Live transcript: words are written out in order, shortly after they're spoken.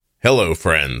Hello,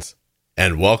 friends,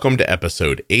 and welcome to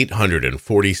episode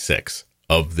 846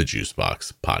 of the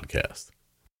Juicebox Podcast.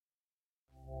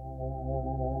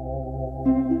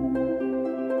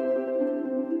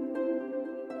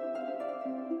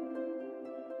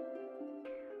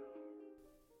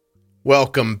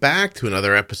 Welcome back to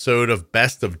another episode of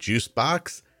Best of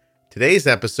Juicebox. Today's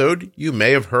episode you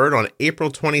may have heard on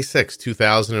April 26,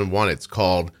 2001. It's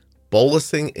called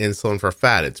Bolusing Insulin for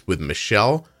Fat. It's with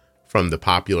Michelle from the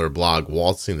popular blog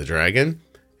Waltzing the Dragon.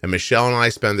 And Michelle and I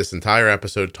spend this entire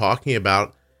episode talking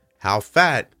about how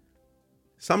fat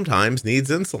sometimes needs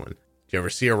insulin. Do you ever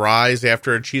see a rise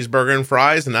after a cheeseburger and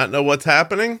fries and not know what's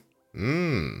happening?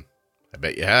 I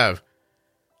bet you have.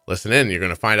 Listen in, you're going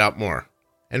to find out more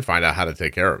and find out how to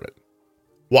take care of it.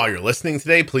 While you're listening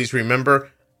today, please remember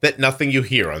that nothing you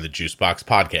hear on the Juicebox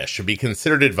Podcast should be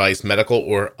considered advice, medical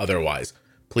or otherwise.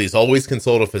 Please always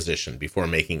consult a physician before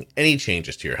making any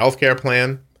changes to your healthcare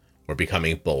plan or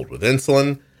becoming bold with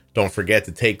insulin. Don't forget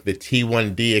to take the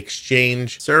T1D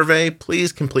Exchange survey.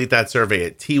 Please complete that survey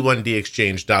at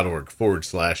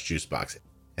t1dexchange.org/juicebox.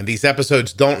 And these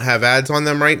episodes don't have ads on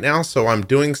them right now, so I'm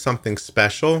doing something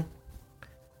special.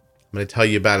 I'm going to tell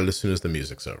you about it as soon as the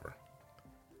music's over.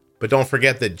 But don't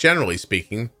forget that generally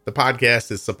speaking, the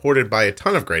podcast is supported by a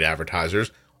ton of great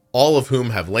advertisers, all of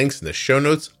whom have links in the show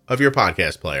notes of your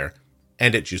podcast player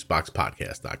and at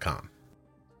juiceboxpodcast.com.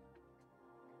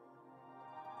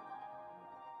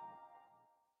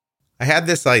 I had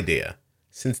this idea,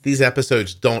 since these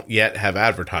episodes don't yet have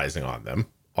advertising on them,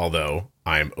 although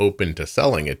I'm open to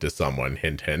selling it to someone,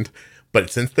 hint, hint, but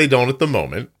since they don't at the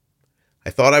moment,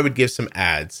 I thought I would give some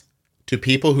ads to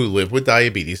people who live with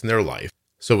diabetes in their life.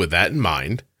 So with that in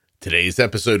mind, today's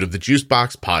episode of the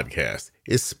Juicebox Podcast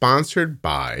is sponsored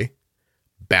by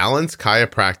Balance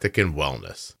Chiropractic and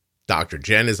Wellness. Dr.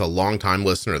 Jen is a longtime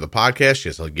listener of the podcast. She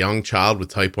has a young child with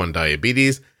type 1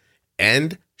 diabetes,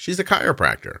 and she's a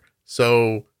chiropractor.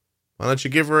 So why don't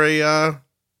you give her I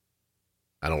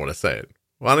don't want to say it.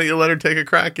 Why don't you let her take a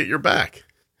crack at your back?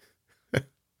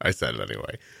 I said it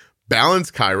anyway.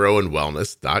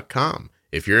 BalanceChiroandWellness.com.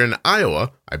 If you're in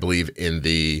Iowa, I believe in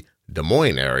the Des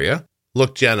Moines area,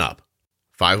 look Jen up.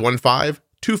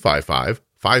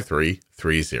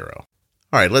 515-255-5330.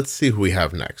 All right, let's see who we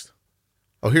have next.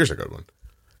 Oh, here's a good one.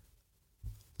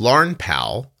 Lauren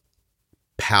Powell,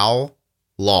 Powell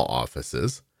Law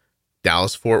Offices,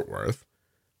 Dallas-Fort Worth.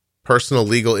 Personal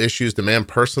legal issues demand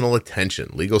personal attention.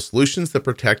 Legal solutions that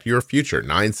protect your future.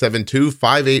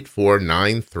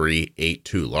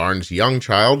 972-584-9382. Lauren's young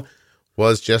child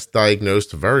was just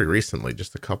diagnosed very recently,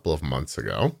 just a couple of months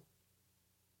ago.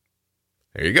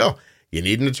 There you go. You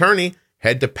need an attorney?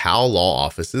 Head to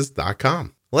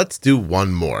powelllawoffices.com. Let's do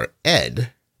one more.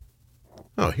 Ed.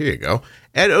 Oh, here you go.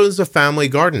 Ed owns a family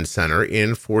garden center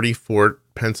in 40 Fort,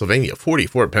 Pennsylvania. 40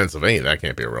 Fort, Pennsylvania. That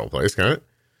can't be a real place, can it?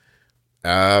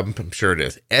 I'm sure it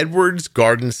is.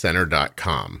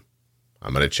 edwardsgardencenter.com.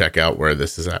 I'm going to check out where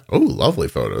this is at. Oh, lovely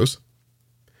photos.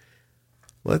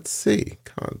 Let's see.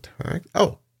 Contact.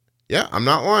 Oh, yeah, I'm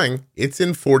not lying. It's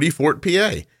in 40 Fort,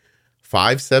 PA.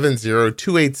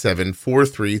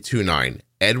 570-287-4329.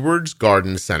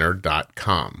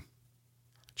 edwardsgardencenter.com.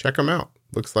 Check them out.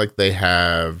 Looks like they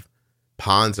have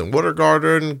ponds and water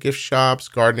garden, gift shops,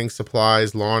 gardening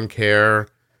supplies, lawn care.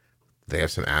 They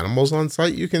have some animals on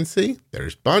site you can see.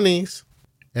 There's bunnies.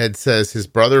 Ed says his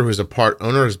brother, who's a part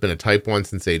owner, has been a type 1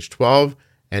 since age 12,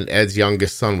 and Ed's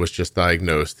youngest son was just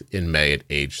diagnosed in May at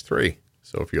age 3.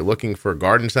 So if you're looking for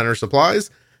garden center supplies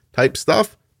type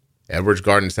stuff,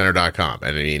 edwardsgardencenter.com.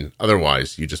 And I mean,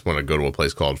 otherwise, you just want to go to a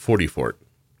place called 40 Fort.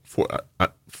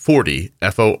 40,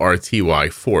 F-O-R-T-Y,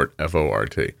 Fort,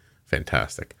 F-O-R-T.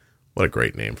 Fantastic. What a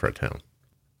great name for a town.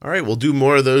 All right, we'll do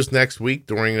more of those next week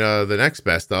during the next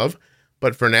best of.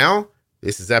 But for now,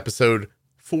 this is episode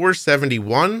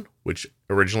 471, which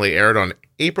originally aired on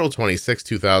April 26,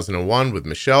 2001 with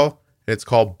Michelle. And it's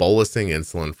called Bolusing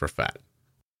Insulin for Fat.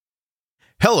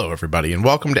 Hello, everybody, and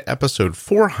welcome to episode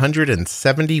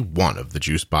 471 of the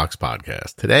Juicebox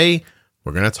Podcast. Today,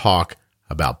 we're going to talk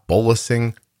about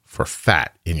bolusing for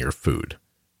fat in your food.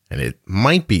 And it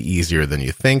might be easier than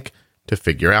you think to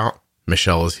figure out.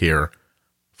 Michelle is here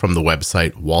from the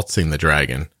website Waltzing the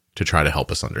Dragon to try to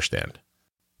help us understand.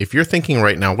 If you're thinking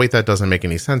right now, wait, that doesn't make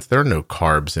any sense. There are no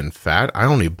carbs in fat. I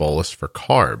only bolus for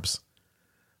carbs.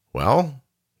 Well,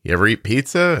 you ever eat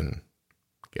pizza and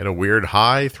get a weird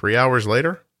high 3 hours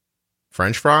later?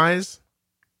 French fries?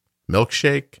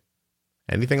 Milkshake?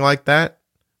 Anything like that?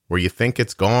 Where you think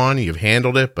it's gone, you've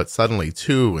handled it, but suddenly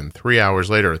 2 and 3 hours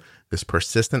later, this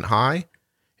persistent high?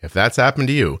 If that's happened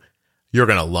to you, you're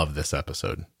going to love this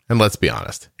episode. And let's be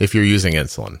honest, if you're using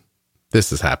insulin, this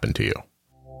has happened to you.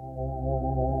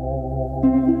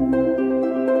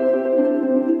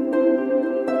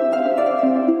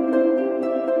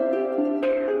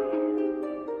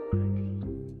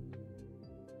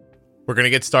 We're going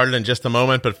to get started in just a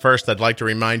moment, but first I'd like to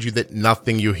remind you that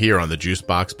nothing you hear on the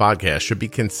Juicebox podcast should be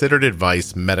considered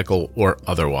advice, medical or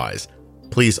otherwise.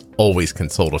 Please always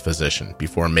consult a physician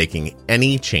before making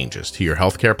any changes to your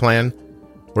healthcare plan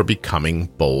or becoming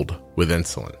bold with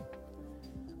insulin.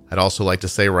 I'd also like to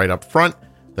say right up front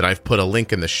that I've put a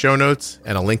link in the show notes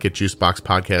and a link at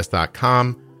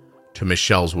juiceboxpodcast.com to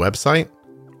Michelle's website.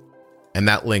 And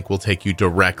that link will take you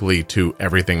directly to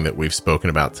everything that we've spoken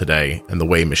about today and the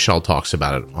way Michelle talks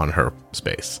about it on her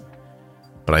space.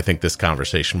 But I think this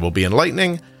conversation will be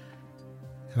enlightening,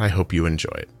 and I hope you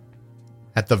enjoy it.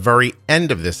 At the very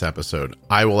end of this episode,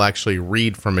 I will actually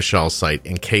read from Michelle's site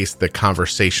in case the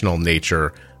conversational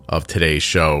nature of today's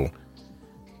show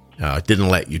didn't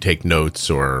let you take notes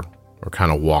or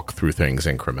kind of walk through things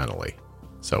incrementally.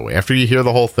 So after you hear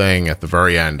the whole thing, at the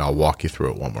very end, I'll walk you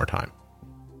through it one more time.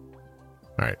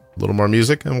 All right, a little more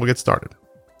music and we'll get started.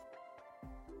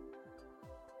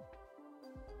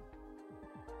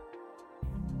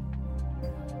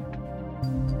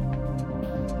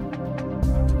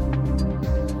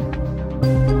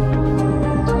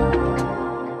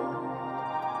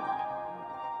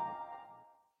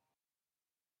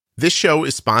 This show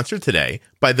is sponsored today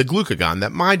by the glucagon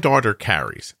that my daughter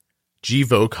carries,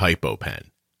 Gvoke HypoPen.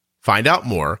 Find out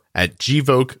more at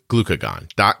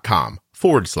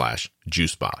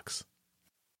gvokeglucagon.com/juicebox.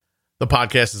 The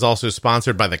podcast is also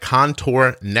sponsored by the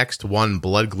Contour Next One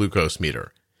blood glucose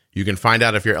meter. You can find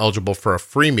out if you're eligible for a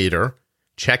free meter.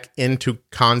 Check into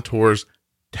Contour's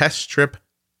test strip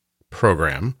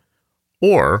program,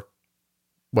 or,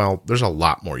 well, there's a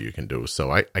lot more you can do,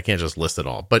 so I can't just list it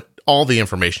all. But all the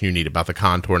information you need about the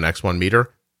Contour Next One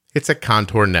meter, it's at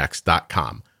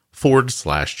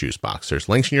contournext.com/juicebox. There's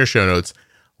links in your show notes,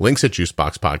 links at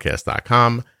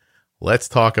juiceboxpodcast.com. Let's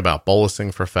talk about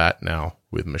bolusing for fat now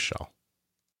with Michelle.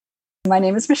 My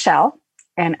name is Michelle,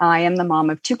 and I am the mom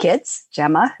of two kids,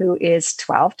 Gemma, who is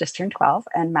 12, just turned 12,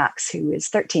 and Max, who is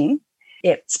 13.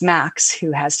 It's Max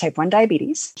who has type 1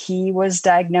 diabetes. He was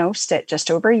diagnosed at just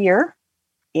over a year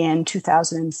in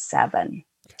 2007.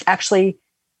 Actually,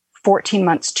 14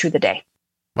 months to the day.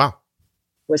 Wow.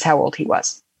 Was how old he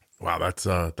was. Wow, that's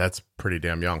pretty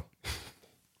damn young.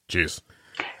 Jeez.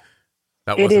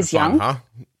 That It wasn't is fun, young. huh?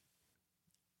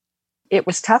 It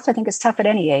was tough. I think it's tough at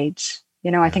any age.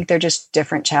 I think they're just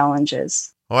different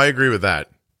challenges. Oh, I agree with that.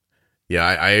 Yeah,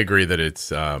 I agree that it's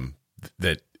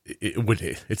that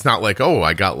it's not like, oh,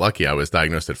 I got lucky. I was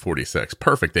diagnosed at 46.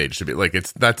 Perfect age to be like,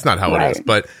 that's not how Right. it is.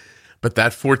 But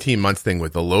that 14 months thing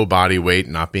with the low body weight,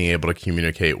 not being able to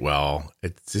communicate well,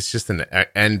 it's just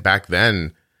and back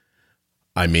then,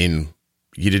 I mean,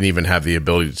 you didn't even have the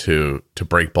ability to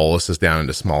break boluses down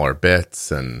into smaller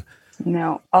bits. And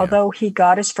No, although he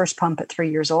got his first pump at 3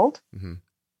 years old. mm-hmm.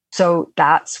 So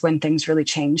that's when things really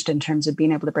changed in terms of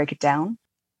being able to break it down.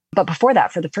 But before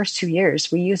that, for the first 2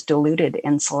 years, we used diluted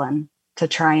insulin to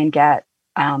try and get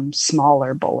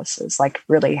smaller boluses, like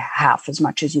really half as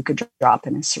much as you could drop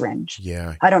in a syringe.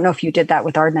 Yeah. I don't know if you did that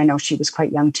with Arden. I know she was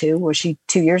quite young too. Was she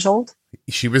 2 years old?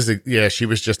 She was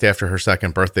just after her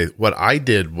second birthday. What I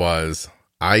did was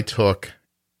I took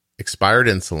expired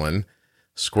insulin,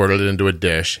 squirted it into a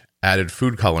dish, added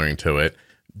food coloring to it,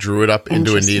 drew it up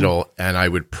into a needle, and I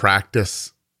would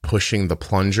practice pushing the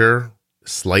plunger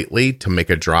slightly to make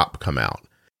a drop come out.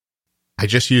 I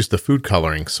just used the food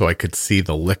coloring so I could see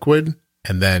the liquid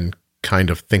and then kind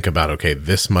of think about, okay,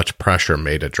 this much pressure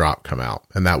made a drop come out.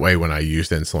 And that way, when I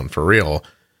used insulin for real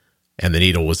and the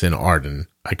needle was in Arden,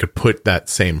 I could put that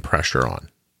same pressure on.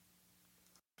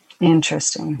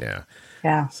 Interesting. Yeah.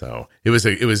 Yeah. So it was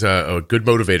a good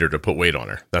motivator to put weight on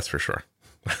her. That's for sure.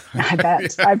 I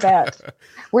bet.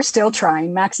 We're still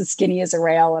trying. Max is skinny as a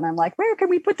rail. And I'm like, where can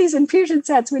we put these infusion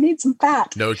sets? We need some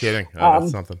fat. No kidding. Oh,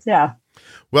 that's something. Yeah.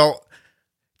 Well,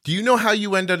 do you know how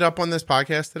you ended up on this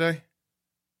podcast today?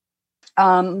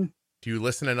 Do you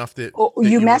listen enough that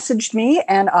you messaged me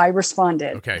and I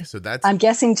responded. Okay. So I'm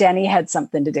guessing Jenny had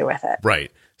something to do with it.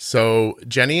 Right. So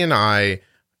Jenny and I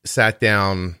sat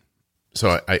down.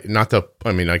 So I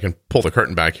can pull the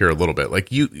curtain back here a little bit. Like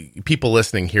people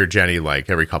listening hear Jenny like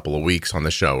every couple of weeks on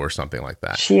the show or something like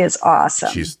that. She is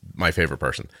awesome. She's my favorite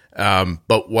person.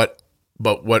 But what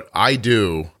I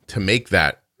do to make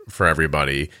that for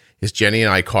everybody is Jenny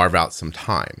and I carve out some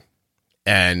time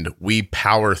and we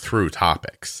power through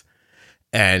topics.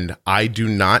 And I do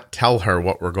not tell her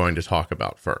what we're going to talk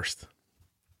about first.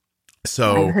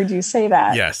 So I've heard you say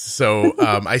that. yes. So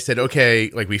I said, okay,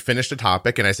 like we finished a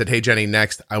topic and I said, hey, Jenny,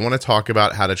 next I want to talk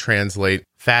about how to translate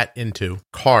fat into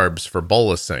carbs for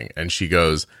bolusing. And she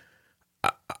goes,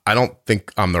 I don't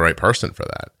think I'm the right person for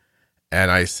that.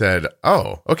 And I said,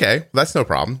 oh, okay, that's no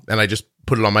problem. And I just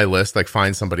put it on my list, like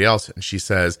find somebody else. And she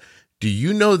says, do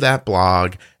you know that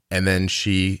blog? And then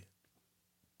she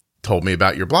told me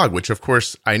about your blog, which of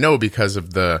course I know because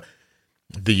of the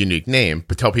unique name,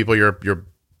 but tell people your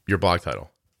blog title.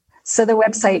 So the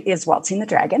website is Waltzing the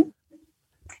Dragon.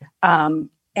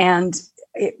 And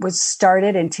it was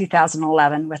started in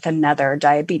 2011 with another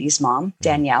diabetes mom.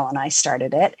 Danielle and I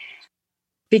started it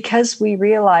because we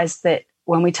realized that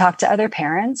when we talked to other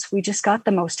parents, we just got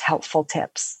the most helpful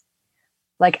tips.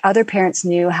 Like other parents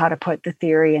knew how to put the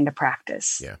theory into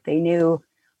practice. Yeah. They knew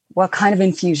what kind of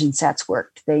infusion sets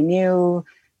worked. They knew,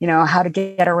 how to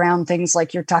get around things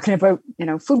like you're talking about,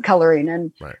 food coloring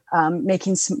and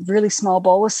making some really small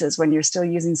boluses when you're still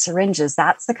using syringes.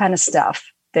 That's the kind of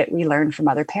stuff that we learned from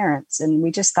other parents. And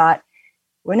we just thought,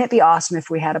 wouldn't it be awesome if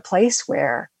we had a place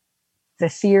where the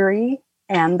theory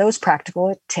and those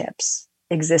practical tips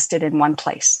existed in one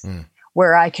place,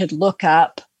 where I could look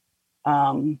up,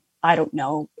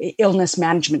 illness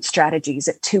management strategies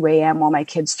at 2 a.m. while my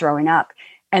kid's throwing up.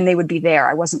 And they would be there.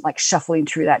 I wasn't like shuffling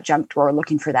through that junk drawer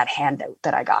looking for that handout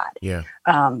that I got. Yeah.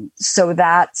 So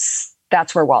that's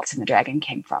where Waltzing the Dragon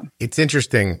came from. It's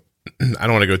interesting. I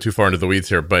don't want to go too far into the weeds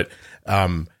here, but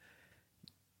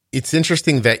it's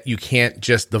interesting that you can't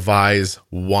just devise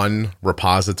one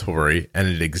repository and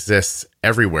it exists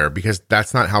everywhere, because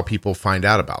that's not how people find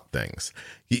out about things.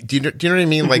 Do you know what I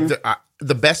mean? Mm-hmm. Like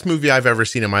the best movie I've ever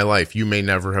seen in my life, you may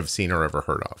never have seen or ever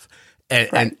heard of.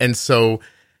 And so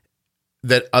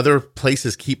that other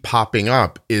places keep popping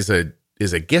up is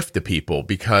a gift to people,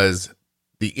 because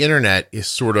the internet is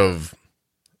sort of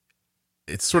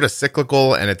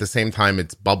cyclical, and at the same time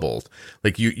it's bubbled.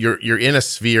 Like you're in a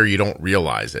sphere, you don't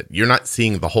realize it. You're not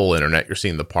seeing the whole internet, you're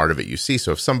seeing the part of it you see.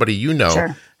 So if somebody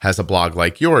Sure. has a blog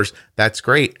like yours, that's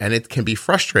great. And it can be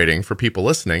frustrating for people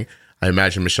listening. I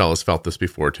imagine Michelle has felt this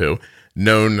before too,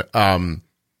 known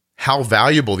how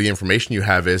valuable the information you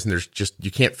have is, and you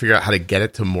can't figure out how to get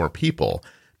it to more people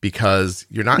because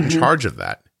you're not in charge of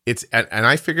that. And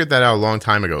I figured that out a long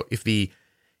time ago.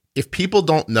 If people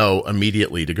don't know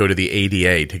immediately to go to the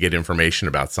ADA to get information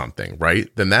about something, right,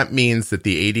 then that means that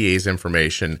the ADA's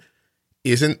information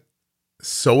isn't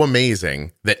so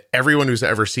amazing that everyone who's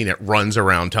ever seen it runs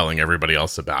around telling everybody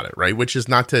else about it, right? Which is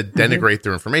not to denigrate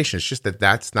their information. It's just that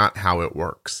that's not how it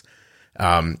works.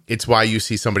 It's why you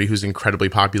see somebody who's incredibly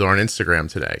popular on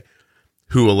Instagram today,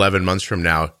 who 11 months from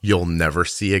now, you'll never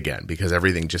see again, because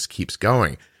everything just keeps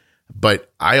going.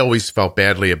 But I always felt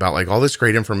badly about like all this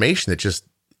great information that just,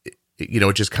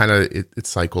 it just kind of, it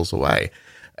cycles away.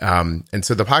 And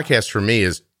so the podcast for me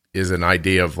is an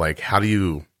idea of like, how do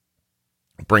you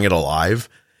bring it alive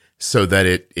so that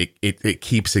it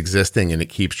keeps existing and it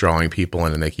keeps drawing people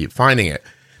in and they keep finding it.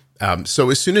 So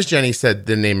as soon as Jenny said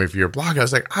the name of your blog, I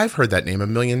was like, I've heard that name a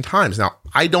million times. Now,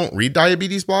 I don't read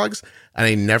diabetes blogs, and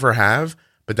I never have,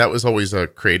 but that was always a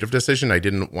creative decision. I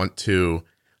didn't want to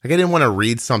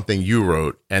read something you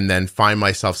wrote and then find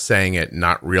myself saying it and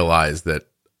not realize that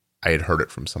I had heard it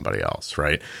from somebody else,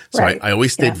 right? So right. I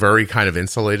always stayed very kind of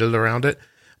insulated around it.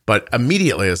 But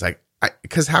immediately I was like,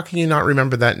 because how can you not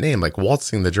remember that name? Like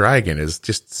Waltzing the Dragon is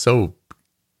just so,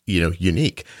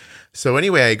 unique. So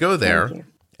anyway, I go there.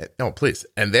 No, please.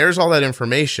 And there's all that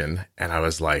information. And I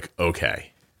was like,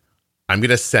 okay, I'm going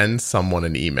to send someone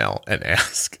an email and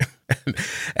ask.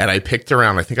 and I picked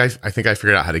around. I think I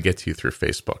figured out how to get to you through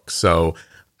Facebook. So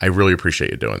I really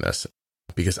appreciate you doing this,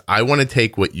 because I want to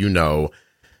take what you know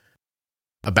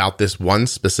about this one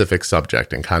specific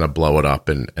subject and kind of blow it up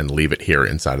and leave it here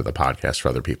inside of the podcast for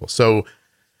other people. So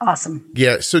awesome.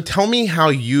 Yeah. So tell me how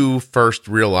you first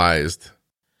realized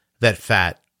that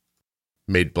fat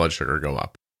made blood sugar go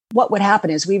up. What would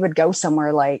happen is we would go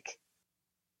somewhere like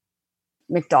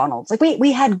McDonald's. Like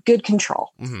we had good control.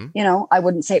 I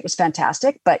wouldn't say it was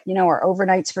fantastic, but our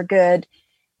overnights were good.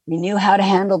 We knew how to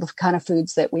handle the kind of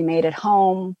foods that we made at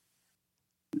home.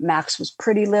 Max was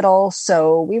pretty little,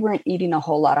 so we weren't eating a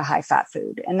whole lot of high fat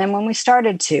food. And then when we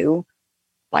started to,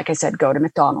 like I said, go to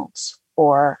McDonald's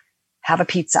or have a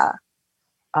pizza,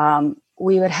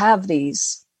 we would have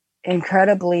these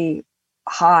incredibly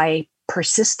high,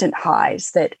 persistent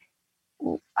highs that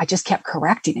I just kept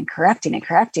correcting,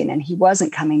 and he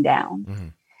wasn't coming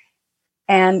down.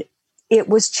 And it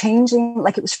was changing,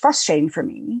 like it was frustrating for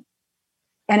me.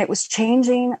 And it was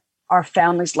changing our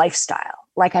family's lifestyle.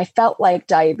 Like I felt like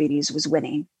diabetes was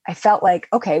winning I felt like,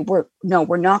 okay, we're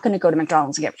not going to go to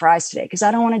McDonald's and get fries today because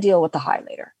I don't want to deal with the high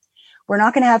later. We're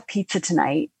not going to have pizza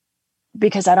tonight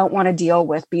because I don't want to deal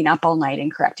with being up all night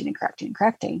and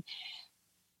correcting.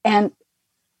 And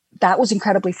that was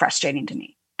incredibly frustrating to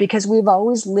me because we've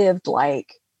always lived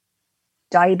like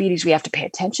diabetes, we have to pay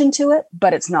attention to it,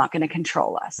 but it's not going to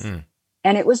control us.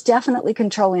 And it was definitely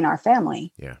controlling our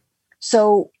family. Yeah.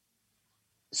 So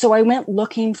I went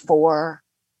looking for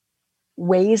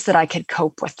ways that I could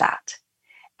cope with that.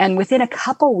 And within a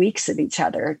couple weeks of each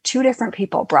other, two different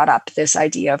people brought up this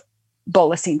idea of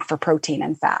bolusing for protein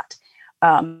and fat.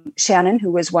 Shannon,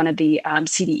 who was one of the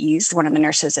CDEs, one of the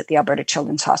nurses at the Alberta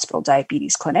Children's Hospital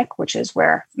Diabetes Clinic, which is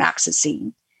where Max is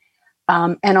seen.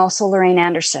 And also Lorraine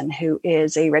Anderson, who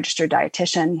is a registered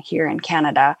dietitian here in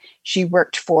Canada. She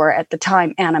worked for, at the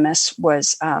time, Animas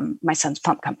was my son's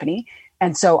pump company.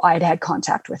 And so I'd had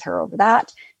contact with her over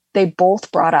that. They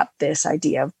both brought up this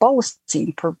idea of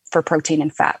bolusing for protein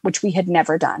and fat, which we had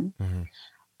never done.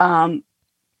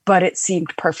 But it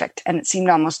seemed perfect. And it seemed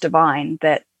almost divine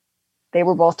that they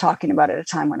were both talking about it at a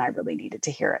time when I really needed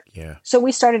to hear it. Yeah. So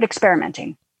we started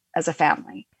experimenting as a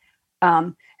family.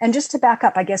 And just to back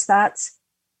up, I guess that's,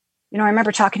 I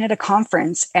remember talking at a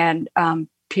conference and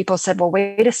people said, well,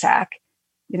 wait a sec.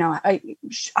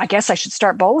 I guess I should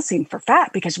start bolusing for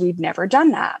fat because we've never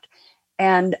done that.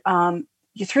 And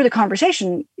through the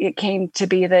conversation, it came to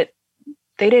be that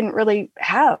they didn't really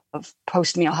have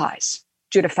post-meal highs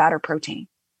due to fat or protein.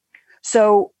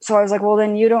 So I was like, well,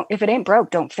 then if it ain't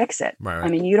broke, don't fix it. Right. I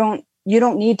mean, you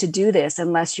don't need to do this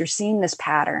unless you're seeing this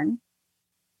pattern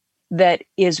that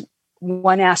is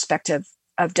one aspect of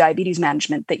diabetes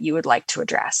management that you would like to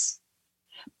address.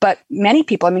 But many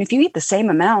people, if you eat the same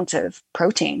amount of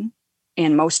protein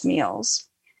in most meals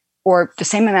or the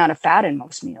same amount of fat in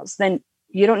most meals, then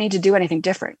you don't need to do anything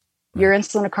different. Your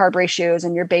insulin to carb ratios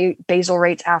and your basal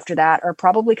rates after that are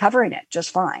probably covering it just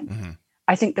fine.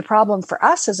 I think the problem for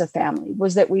us as a family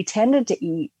was that we tended to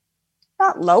eat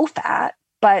not low fat,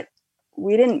 but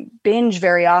we didn't binge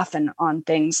very often on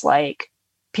things like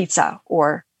pizza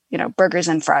or, burgers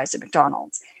and fries at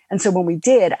McDonald's. And so when we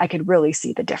did, I could really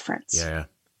see the difference. Yeah.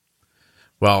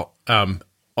 Well,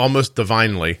 almost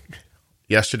divinely,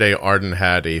 yesterday Arden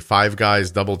had a Five Guys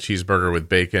double cheeseburger with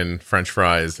bacon, French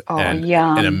fries, and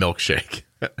a milkshake.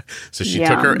 So she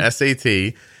took her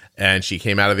SAT and she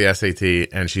came out of the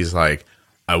SAT and she's like,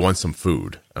 I want some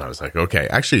food. And I was like, okay.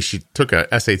 Actually, she took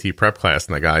a SAT prep class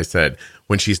and the guy said,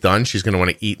 when she's done, she's going to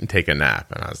want to eat and take a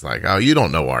nap. And I was like, oh, you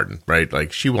don't know Arden, right?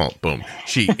 Like she won't. Boom.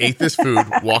 She ate this food,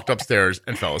 walked upstairs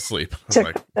and fell asleep.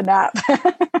 Took the nap.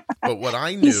 But what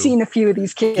I knew. He's seen a few of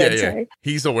these kids, right?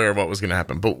 He's aware of what was going to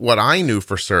happen. But what I knew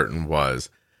for certain was,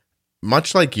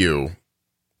 much like you,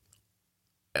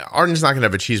 Arden's not going to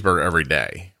have a cheeseburger every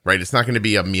day, right? It's not going to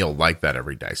be a meal like that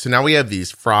every day. So now we have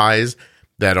these fries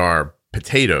that are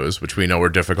potatoes, which we know are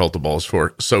difficult to bolus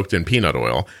for, soaked in peanut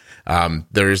oil.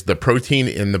 There's the protein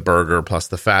in the burger plus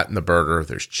the fat in the burger.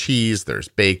 There's cheese, there's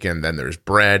bacon, then there's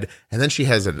bread. And then she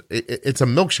has it's a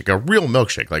milkshake, a real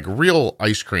milkshake, like real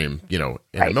ice cream, in a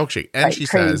milkshake. And she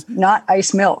cream. says, not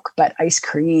ice milk, but ice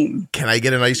cream. Can I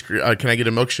get can I get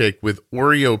a milkshake with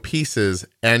Oreo pieces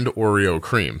and Oreo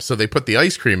cream? So they put the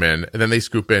ice cream in and then they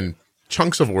scoop in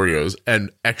chunks of Oreos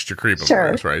and extra cream of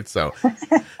Oreos, right? So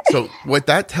what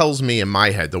that tells me in my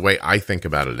head, the way I think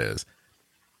about it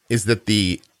is that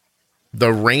the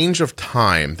range of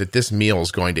time that this meal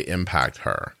is going to impact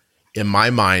her, in my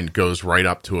mind, goes right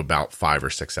up to about 5 or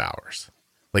 6 hours.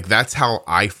 Like that's how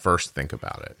I first think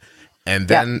about it. And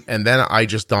then I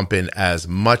just dump in as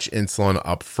much insulin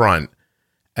up front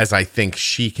as I think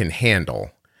she can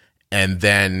handle. And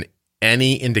then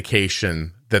any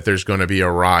indication that there's going to be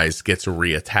a rise gets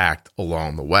reattacked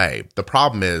along the way. The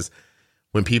problem is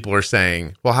when people are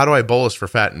saying, well, how do I bolus for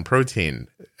fat and protein?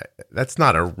 That's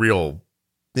not a real,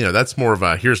 that's more of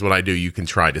a, here's what I do. You can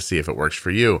try to see if it works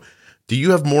for you. Do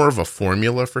you have more of a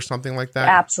formula for something like that?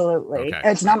 Absolutely. Okay.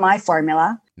 It's not my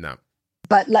formula. No.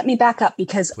 But let me back up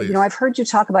because, Please. I've heard you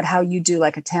talk about how you do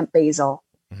like a temp basal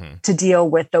to deal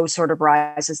with those sort of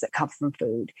rises that come from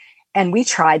food. And we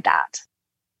tried that.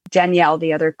 Danielle,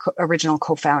 the other original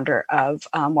co-founder of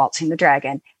Waltzing the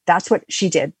Dragon, that's what she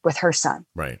did with her son.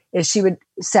 Right. Is she would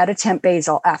set a temp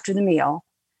basal after the meal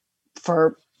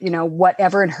for,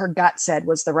 whatever in her gut said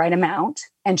was the right amount.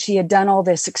 And she had done all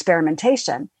this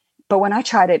experimentation. But when I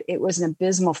tried it, it was an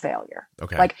abysmal failure.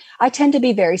 Okay. Like I tend to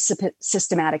be very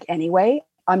systematic anyway.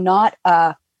 I'm not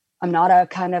a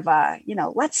kind of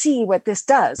let's see what this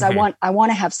does. Mm-hmm. I want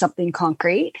to have something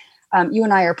concrete. You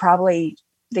and I are probably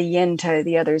the yin to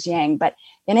the other's yang. But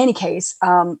in any case,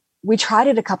 we tried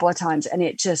it a couple of times and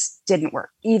it just didn't work.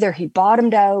 Either he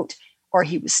bottomed out or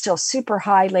he was still super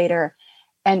high later.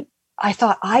 And I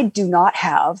thought, I do not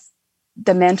have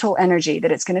the mental energy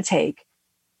that it's going to take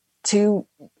to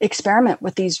experiment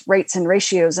with these rates and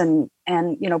ratios and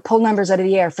pull numbers out of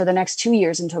the air for the next 2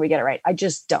 years until we get it right. I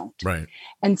just don't. Right.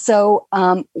 And so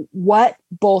what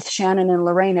both Shannon and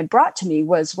Lorraine had brought to me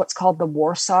was what's called the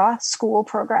Warsaw School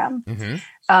program.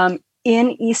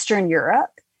 In Eastern Europe.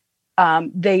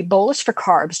 They bolus for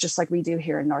carbs, just like we do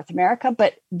here in North America,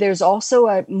 but there's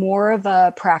also more of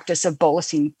a practice of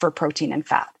bolusing for protein and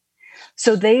fat.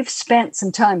 So they've spent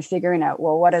some time figuring out,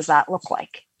 well, what does that look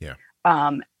like? Yeah.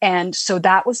 And so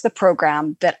that was the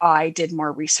program that I did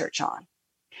more research on.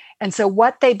 And so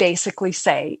what they basically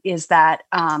say is that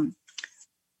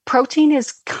protein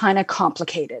is kind of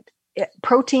complicated.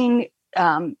 Protein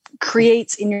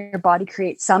creates in your body,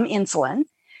 creates some insulin,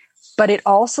 but it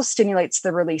also stimulates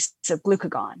the release of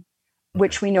glucagon,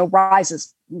 which we know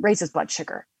raises blood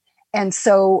sugar. And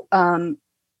so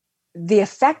the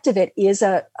effect of it is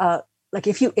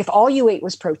if all you ate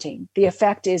was protein, the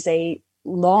effect is a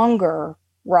longer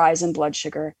rise in blood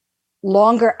sugar,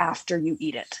 longer after you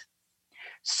eat it.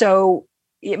 So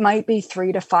it might be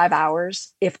 3 to 5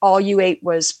 hours if all you ate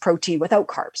was protein without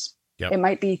carbs. Yep. It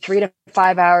might be 3 to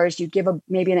 5 hours. You give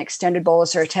maybe an extended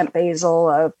bolus or a temp basal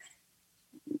of,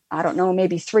 I don't know,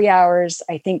 maybe 3 hours.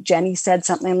 I think Jenny said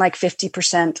something like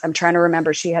 50%. I'm trying to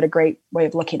remember. She had a great way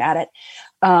of looking at it.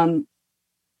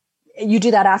 You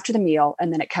do that after the meal,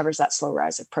 and then it covers that slow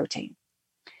rise of protein.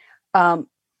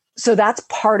 So that's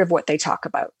part of what they talk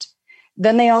about.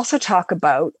 Then they also talk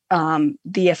about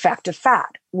the effect of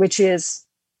fat, which is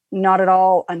not at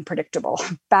all unpredictable.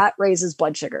 Fat raises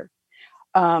blood sugar.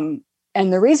 And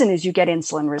the reason is you get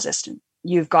insulin resistant.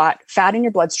 You've got fat in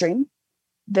your bloodstream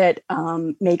that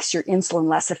makes your insulin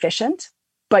less efficient,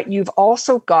 but you've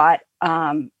also got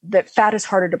that fat is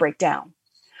harder to break down.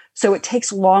 So it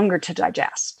takes longer to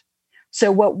digest. So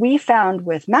what we found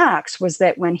with Max was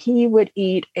that when he would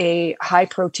eat a high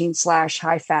protein /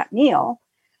 high fat meal,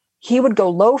 he would go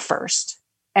low first,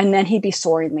 and then he'd be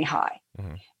soaringly high.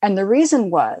 Mm-hmm. And the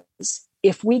reason was,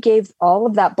 if we gave all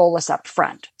of that bolus up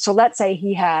front, so let's say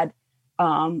he had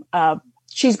a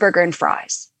cheeseburger and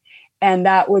fries, and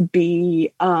that would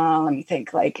be, let me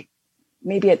think, like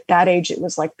maybe at that age, it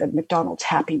was like the McDonald's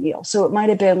Happy Meal. So it might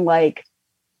have been like,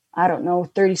 I don't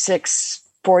know,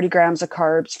 40 grams of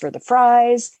carbs for the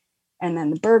fries. And then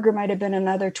the burger might have been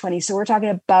another 20. So we're talking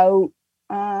about,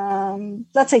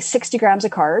 let's say 60 grams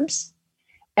of carbs.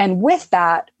 And with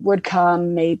that would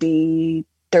come maybe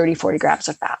 40 grams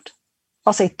of fat.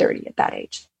 I'll say 30 at that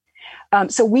age.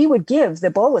 So we would give the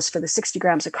bolus for the 60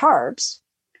 grams of carbs,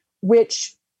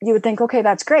 which you would think, okay,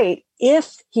 that's great.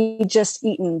 If he just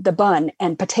eaten the bun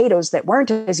and potatoes that weren't,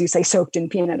 as you say, soaked in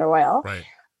peanut oil, right.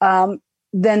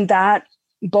 Then that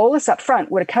bolus up front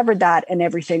would have covered that and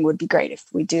everything would be great if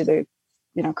we do the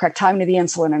correct timing of the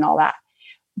insulin and all that.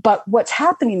 But what's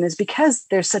happening is because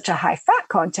there's such a high fat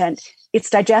content,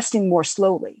 it's digesting more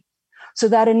slowly. So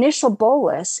that initial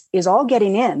bolus is all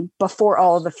getting in before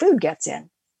all of the food gets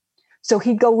in. So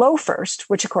he'd go low first,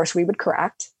 which of course we would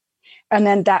correct. And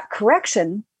then that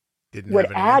correction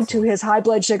would add to his high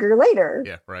blood sugar later.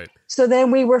 Yeah, right. So then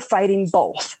we were fighting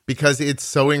both. Because it's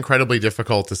so incredibly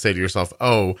difficult to say to yourself,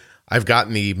 oh, I've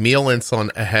gotten the meal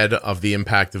insulin ahead of the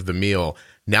impact of the meal.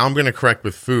 Now I'm going to correct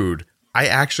with food. I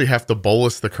actually have to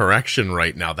bolus the correction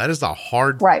right now. That is a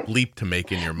hard leap to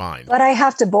make in your mind. But I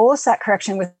have to bolus that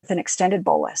correction with an extended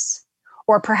bolus.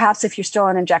 Or perhaps if you're still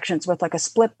on injections with like a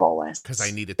split bolus. Because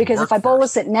I need it to Because if I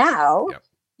bolus it now,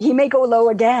 he may go low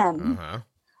again.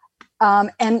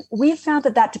 And we found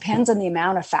that depends on the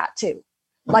amount of fat too.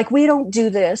 Like we don't do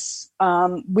this.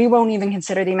 We won't even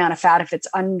consider the amount of fat if it's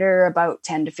under about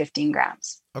 10 to 15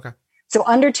 grams. Okay. So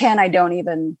under 10, I don't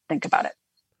even think about it.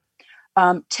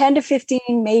 10 to 15,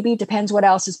 maybe, depends what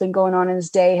else has been going on in his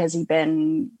day. Has he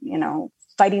been,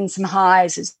 fighting some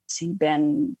highs? Has he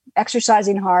been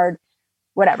exercising hard?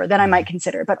 Whatever, then I might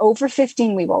consider it. But over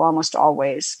 15, we will almost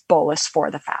always bolus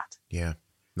for the fat. Yeah.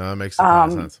 No, that makes a lot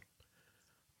of sense.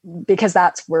 Because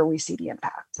that's where we see the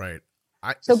impact. Right.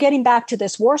 So getting back to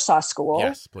this Warsaw School,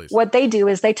 yes, please. What they do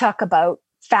is they talk about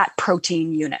fat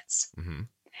protein units. Mm-hmm.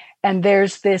 And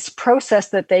there's this process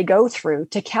that they go through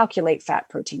to calculate fat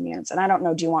protein units. And I don't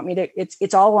know, do you want me to,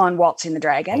 it's all on Waltzing the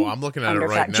Dragon. Oh, I'm looking at it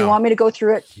right now. Do you want me to go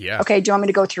through it? Yeah. Okay. Do you want me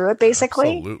to go through it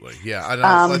basically? Absolutely.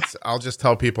 Yeah. I'll just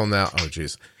tell people now. Oh,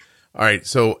 geez. All right.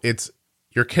 So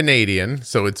you're Canadian.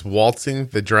 So it's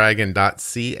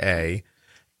waltzingthedragon.ca.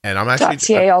 And I'm actually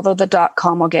 .ca, although the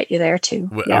 .com will get you there too.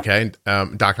 Okay.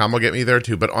 .com will get me there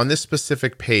too. But on this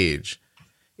specific page,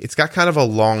 it's got kind of a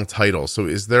long title. So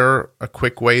is there a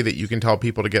quick way that you can tell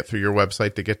people to get through your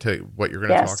website to get to what you're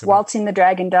going to talk Yes, about?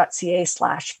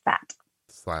 waltzingthedragon.ca/fat.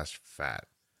 /fat.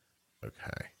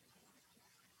 Okay.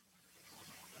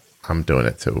 I'm doing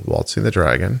it to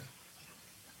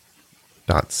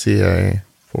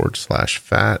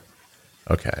waltzingthedragon.ca/fat.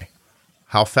 Okay.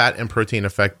 How fat and protein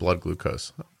affect blood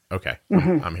glucose. Okay.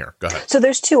 I'm here. Go ahead. So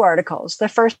there's two articles. The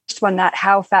first one, that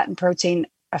how fat and protein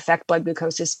affect blood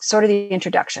glucose, is sort of the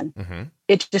introduction.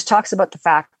 It just talks about the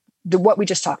fact, what we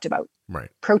just talked about. Right.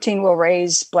 Protein will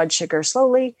raise blood sugar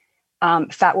slowly.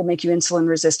 Fat will make you insulin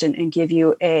resistant and give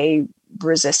you a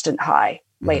resistant high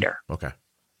later. Okay.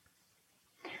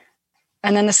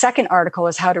 And then the second article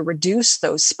is how to reduce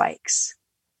those spikes,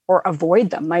 or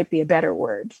avoid them, might be a better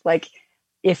word. Like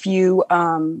if you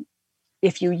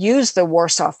use the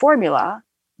Warsaw formula,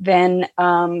 then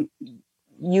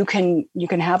you can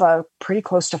have a pretty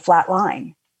close to flat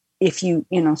line if you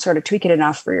sort of tweak it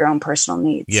enough for your own personal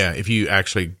needs. Yeah, if you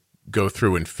actually go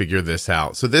through and figure this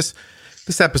out. So this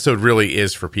episode really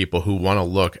is for people who want to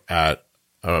look at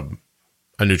a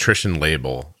nutrition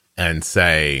label and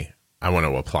say, I want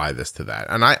to apply this to that.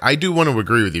 And I do want to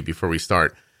agree with you before we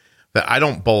start that I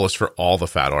don't bolus for all the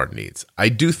fat our needs. I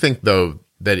do think, though,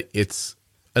 that it's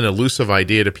an elusive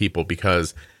idea to people,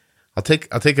 because I'll take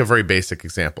a very basic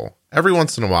example. Every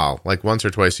once in a while, like once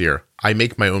or twice a year, I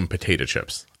make my own potato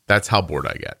chips. That's how bored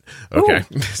I get. Okay.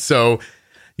 Ooh. So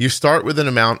you start with an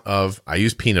amount of, I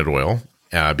use peanut oil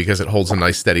because it holds a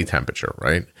nice steady temperature,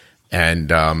 right?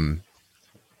 And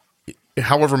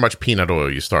however much peanut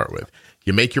oil you start with,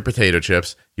 you make your potato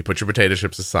chips, you put your potato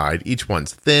chips aside. Each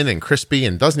one's thin and crispy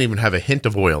and doesn't even have a hint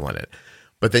of oil in it.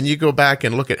 But then you go back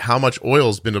and look at how much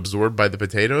oil's been absorbed by the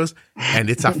potatoes, and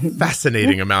it's a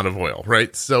fascinating amount of oil,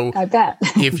 right? So I bet.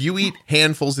 If you eat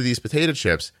handfuls of these potato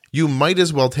chips, you might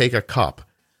as well take a cup,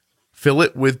 fill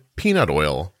it with peanut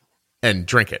oil, and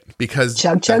drink it, because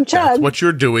chug. That's what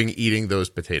you're doing eating those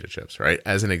potato chips, right?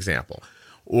 As an example.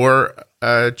 Or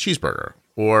a cheeseburger,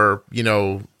 or,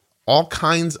 all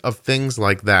kinds of things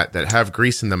like that have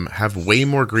grease in them, have way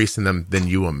more grease in them than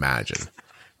you imagine.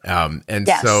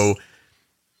 Yes. So,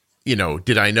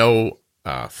 did I know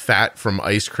fat from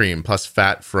ice cream plus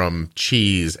fat from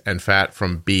cheese and fat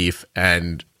from beef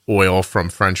and oil from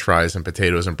French fries and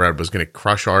potatoes and bread was going to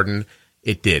crush Arden?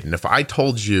 It did. And if I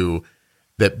told you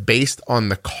that based on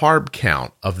the carb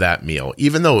count of that meal,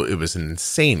 even though it was an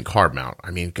insane carb amount,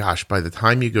 I mean, gosh, by the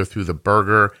time you go through the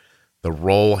burger, the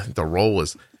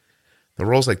roll's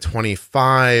like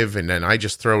 25, and then I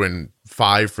just throw in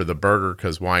 5 for the burger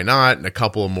because why not, and a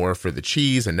couple more for the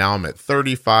cheese, and now I'm at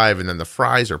 35, and then the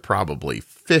fries are probably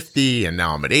 50, and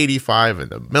now I'm at 85,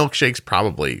 and the milkshake's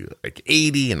probably like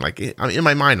 80, and like in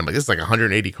my mind I'm like, this is like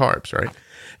 180 carbs, right?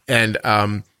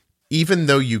 And even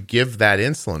though you give that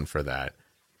insulin for that,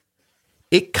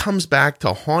 it comes back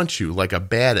to haunt you like a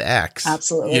bad ex.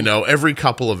 Absolutely. Every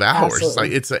couple of hours.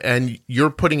 Absolutely. And you're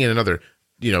putting in another,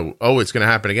 it's going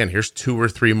to happen again. Here's 2 or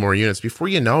 3 more units. Before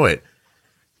you know it,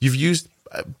 you've used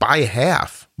by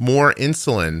half more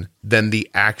insulin than the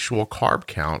actual carb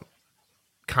count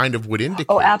kind of would indicate.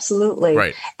 Oh, absolutely.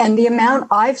 Right. And the amount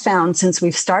I've found since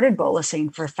we've started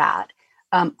bolusing for fat,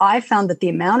 I found that the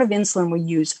amount of insulin we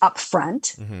use up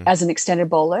front as an extended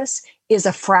bolus is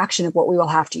a fraction of what we will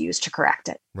have to use to correct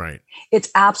it. Right.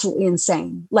 It's absolutely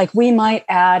insane. Like we might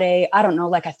add a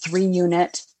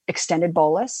 3-unit extended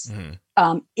bolus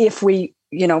if we,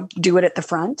 do it at the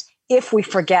front. If we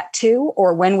forget to,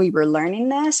 or when we were learning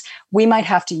this, we might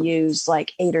have to use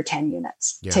like 8 or 10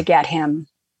 units to get him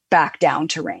back down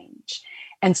to range.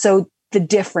 And so the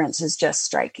difference is just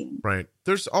striking. Right.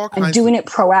 There's all kinds and doing it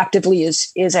proactively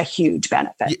is a huge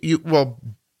benefit.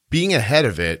 Being ahead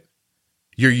of it,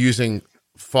 you're using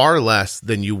far less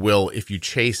than you will if you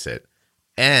chase it.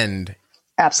 And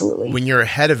absolutely, when you're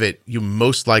ahead of it, you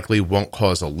most likely won't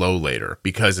cause a low later,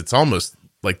 because it's almost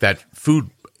like that food,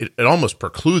 it almost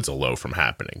precludes a low from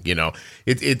happening.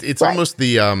 It's right. Almost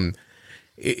the,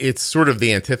 it's sort of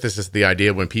the antithesis of the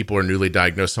idea when people are newly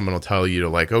diagnosed, someone will tell you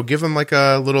to give them like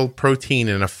a little protein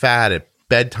and a fat at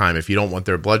bedtime if you don't want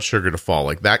their blood sugar to fall,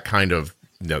 like that kind of,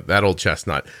 that old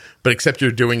chestnut, but except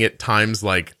you're doing it times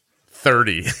like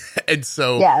 30. And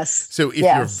so, so if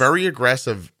you're very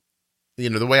aggressive,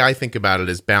 the way I think about it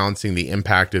is balancing the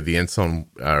impact of the insulin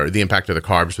or the impact of the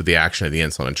carbs with the action of the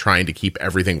insulin, and trying to keep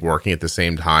everything working at the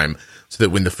same time so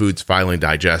that when the food's finally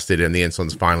digested and the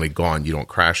insulin's finally gone, you don't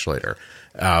crash later.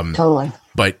 Totally.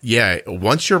 But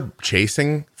once you're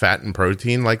chasing fat and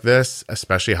protein like this,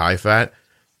 especially high fat,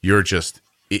 you're just,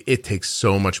 it takes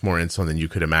so much more insulin than you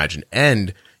could imagine.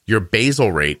 And your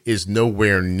basal rate is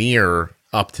nowhere near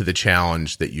up to the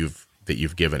challenge that you've that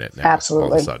you've given it now. Absolutely.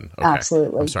 All of a sudden. Okay.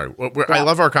 Absolutely. I'm sorry. I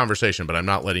love our conversation, but I'm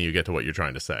not letting you get to what you're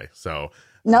trying to say. So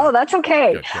no, that's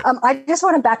okay. Good. I just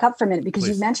want to back up for a minute because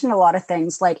Please. you mentioned a lot of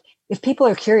things. Like if people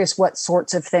are curious what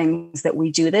sorts of things that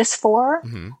we do this for,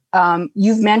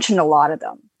 you've mentioned a lot of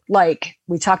them. Like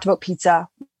we talked about pizza,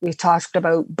 we talked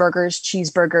about burgers,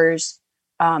 cheeseburgers,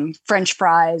 French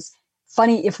fries.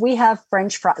 Funny, if we have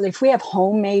if we have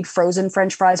homemade frozen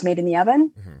French fries made in the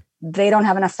oven, they don't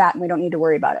have enough fat and we don't need to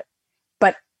worry about it.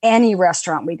 But any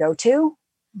restaurant we go to,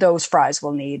 those fries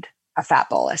will need a fat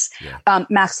bolus. Yeah.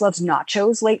 Max loves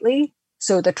nachos lately.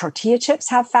 So the tortilla chips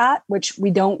have fat, which we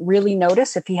don't really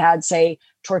notice if he had, say,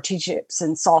 tortilla chips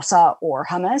and salsa or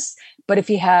hummus. But if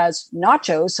he has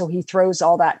nachos, so he throws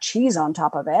all that cheese on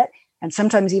top of it, and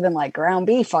sometimes even like ground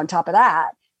beef on top of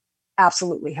that,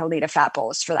 absolutely, he'll need a fat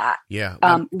bolus for that. Yeah.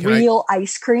 Real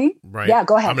ice cream. Right. Yeah,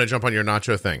 go ahead. I'm going to jump on your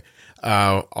nacho thing.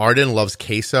 Arden loves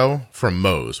queso from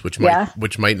Moe's, which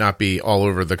might not be all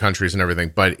over the countries and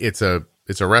everything, but it's a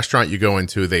restaurant you go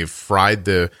into. They've fried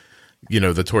the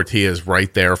tortillas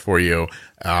right there for you.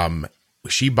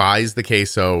 She buys the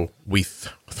queso. We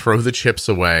throw the chips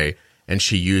away, and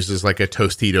she uses like a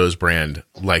Tostitos brand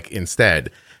like instead,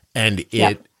 and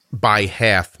it by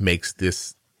half makes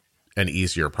this an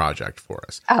easier project for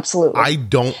us. Absolutely. I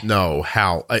don't know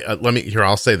how.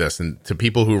 I'll say this, and to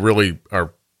people who really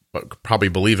are probably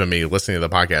believe in me listening to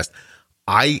the podcast,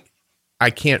 I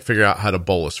can't figure out how to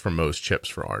bolus from Moe's chips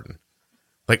for Arden.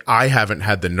 Like I haven't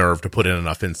had the nerve to put in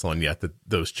enough insulin yet that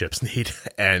those chips need,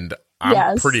 and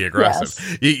I'm pretty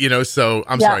aggressive. Yes. So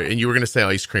I'm sorry. And you were going to say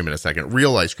ice cream in a second,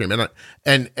 real ice cream,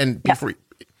 and before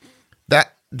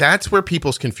that's where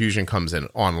people's confusion comes in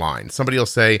online. Somebody will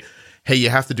say, hey, you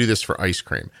have to do this for ice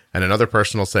cream. And another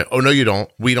person will say, oh, no, you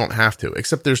don't. We don't have to.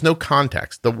 Except there's no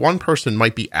context. The one person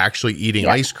might be actually eating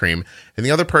ice cream, and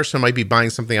the other person might be buying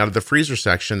something out of the freezer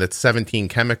section that's 17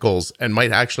 chemicals and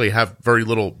might actually have very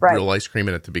little real ice cream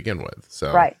in it to begin with.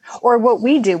 So right. Or what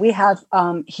we do, we have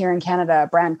here in Canada a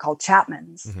brand called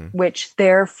Chapman's, which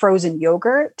their frozen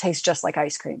yogurt tastes just like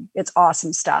ice cream. It's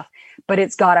awesome stuff, but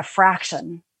it's got a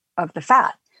fraction of the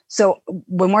fat. So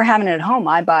when we're having it at home,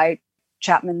 I buy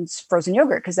Chapman's frozen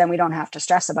yogurt because then we don't have to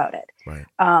stress about it.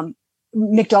 Right.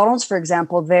 McDonald's, for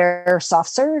example, their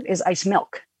soft serve is ice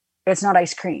milk. It's not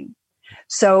ice cream.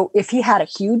 So if he had a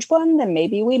huge one, then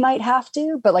maybe we might have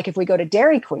to. But like if we go to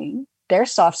Dairy Queen, their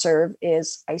soft serve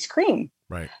is ice cream.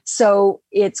 Right. So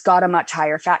it's got a much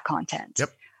higher fat content.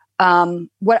 Yep.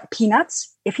 What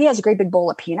peanuts? If he has a great big bowl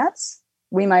of peanuts,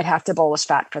 we might have to bolus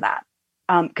fat for that.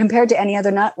 Compared to any other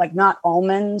nut, like not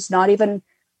almonds, not even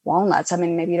walnuts. I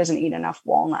mean, maybe he doesn't eat enough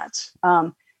walnuts.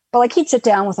 But like he'd sit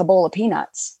down with a bowl of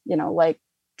peanuts, like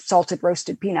salted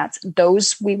roasted peanuts.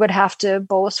 Those we would have to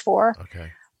bolus for.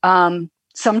 Okay.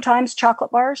 Sometimes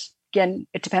chocolate bars, again,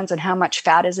 it depends on how much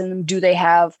fat is in them. Do they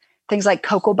have things like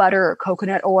cocoa butter or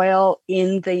coconut oil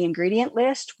in the ingredient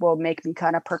list? Will make me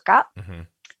kind of perk up.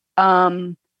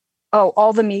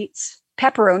 All the meats.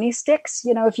 Pepperoni sticks,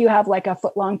 if you have like a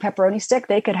foot long pepperoni stick,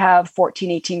 they could have 14,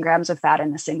 18 grams of fat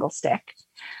in a single stick.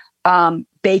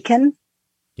 Bacon,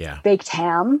 baked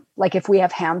ham. Like if we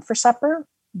have ham for supper,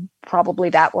 probably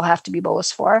that will have to be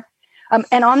bolus for.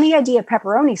 And on the idea of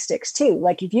pepperoni sticks too,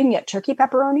 like if you can get turkey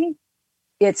pepperoni,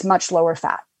 it's much lower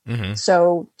fat.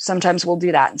 So sometimes we'll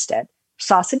do that instead.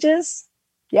 Sausages.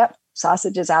 Yep.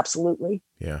 Sausages. Absolutely.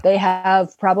 Yeah. They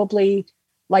have probably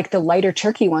like the lighter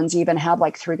turkey ones even have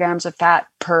like 3 grams of fat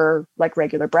per like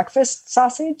regular breakfast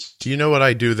sausage. Do you know what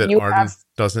I do that Arden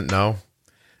doesn't know?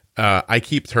 I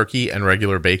keep turkey and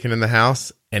regular bacon in the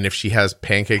house. And if she has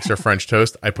pancakes or French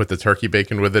toast, I put the turkey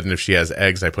bacon with it. And if she has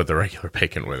eggs, I put the regular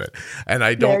bacon with it. And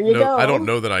I don't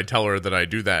know that I tell her that I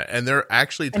do that. And there are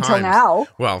actually times. Until now.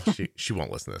 Well, she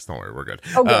won't listen to this. Don't worry. We're good.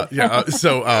 Oh, good.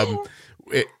 So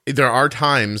there are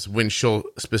times when she'll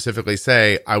specifically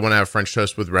say, I want to have French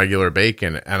toast with regular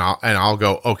bacon. And I'll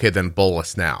go, okay, then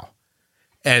bolus now.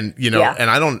 And,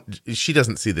 and she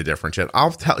doesn't see the difference yet.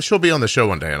 She'll be on the show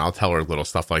one day and I'll tell her little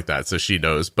stuff like that. So she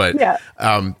knows, but,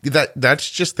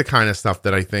 that's just the kind of stuff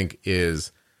that I think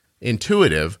is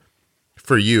intuitive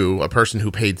for you, a person who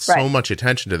paid so much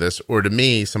attention to this, or to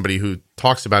me, somebody who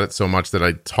talks about it so much that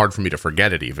it's hard for me to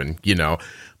forget it even,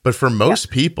 but for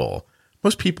most people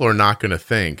are not going to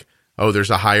think, oh, there's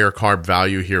a higher carb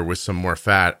value here with some more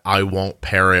fat. I won't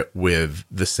pair it with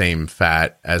the same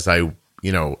fat as I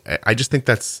just think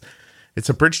it's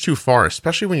a bridge too far,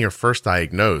 especially when you're first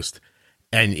diagnosed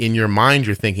and in your mind,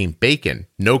 you're thinking bacon,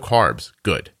 no carbs,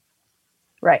 good.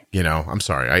 Right. I'm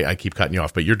sorry. I keep cutting you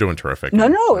off, but you're doing terrific.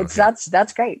 No,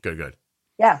 that's great. Good.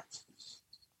 Yeah.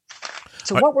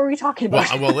 So what were we talking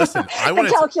about? Well, listen,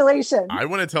 the calculation. I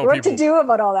want to tell what people to do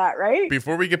about all that, right?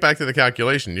 Before we get back to the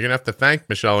calculation, you're going to have to thank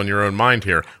Michelle in your own mind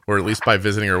here, or at least by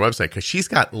visiting her website, because she's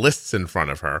got lists in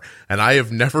front of her. And I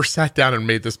have never sat down and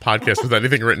made this podcast with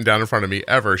anything written down in front of me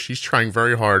ever. She's trying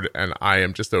very hard, and I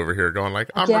am just over here going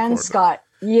like, I'm Again, recording. Scott,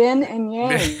 yin and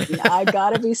yang. I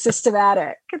got to be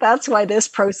systematic. That's why this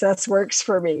process works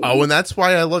for me. Oh, and that's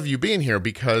why I love you being here,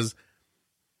 because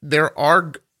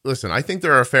listen, I think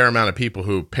there are a fair amount of people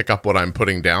who pick up what I'm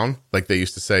putting down, like they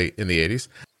used to say in the 80s.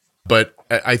 But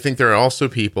I think there are also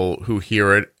people who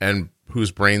hear it and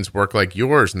whose brains work like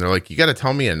yours. And they're like, you got to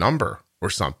tell me a number or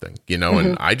something,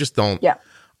 and I just don't. Yeah.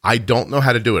 I don't know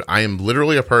how to do it. I am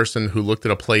literally a person who looked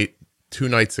at a plate 2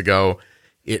 nights ago.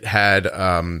 It had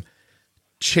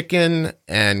chicken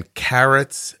and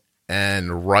carrots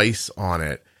and rice on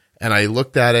it. And I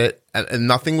looked at it and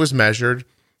nothing was measured.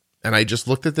 And I just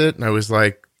looked at it and I was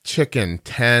like, chicken,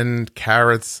 10,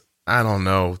 carrots, I don't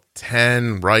know,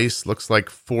 10, rice, looks like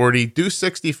 40, do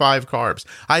 65 carbs.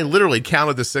 I literally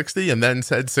counted to 60 and then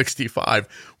said 65,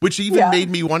 which even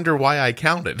made me wonder why I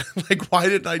counted. Like, why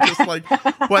didn't I just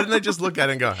look at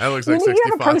it and go, that looks like 65. You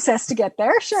have a process to get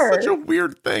there, sure. Such a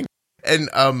weird thing. And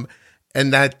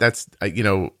that's,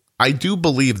 I do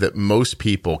believe that most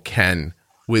people can,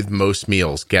 with most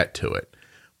meals, get to it.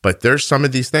 But there's some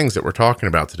of these things that we're talking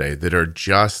about today that are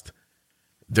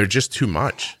they're just too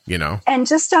much, And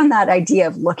just on that idea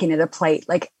of looking at a plate,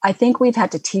 like I think we've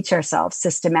had to teach ourselves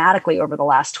systematically over the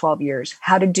last 12 years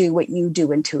how to do what you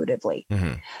do intuitively.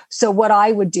 Mm-hmm. So what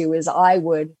I would do is I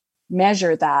would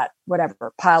measure that,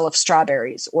 whatever, pile of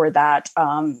strawberries or that,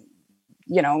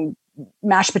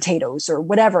 mashed potatoes or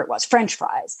whatever it was, French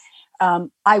fries.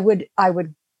 I would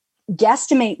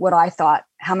guesstimate what I thought,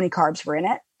 how many carbs were in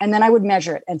it. And then I would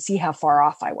measure it and see how far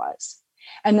off I was.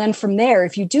 And then from there,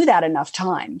 if you do that enough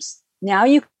times, now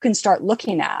you can start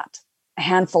looking at a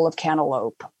handful of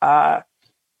cantaloupe, a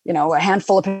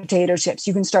handful of potato chips.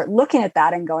 You can start looking at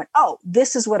that and going, oh,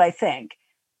 this is what I think.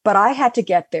 But I had to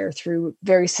get there through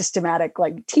very systematic,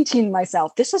 like teaching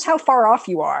myself, this is how far off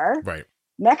you are. Right.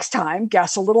 Next time,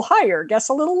 guess a little higher, guess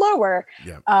a little lower.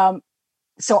 Yeah.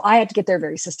 So I had to get there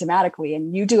very systematically,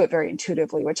 and you do it very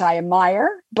intuitively, which I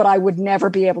admire, but I would never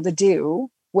be able to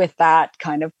do with that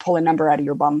kind of pull a number out of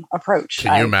your bum approach.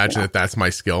 Can you imagine that that's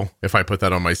my skill? If I put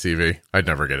that on my CV, I'd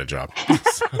never get a job.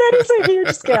 That is a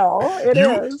huge skill. It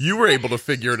is. You were able to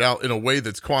figure it out in a way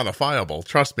that's quantifiable.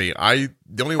 Trust me.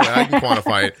 The only way I can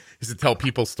quantify it is to tell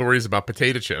people stories about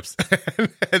potato chips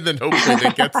and then hopefully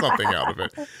they get something out of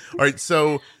it. All right.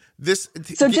 So just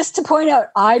to point out,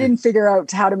 I didn't figure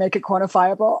out how to make it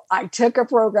quantifiable. I took a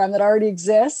program that already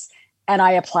exists and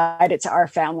I applied it to our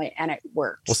family and it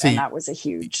worked. Well, see, and that was a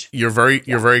huge. You're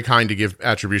very kind to give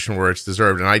attribution where it's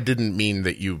deserved. And I didn't mean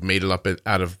that you made it up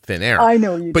out of thin air. I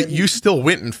know you But didn't. You still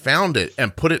went and found it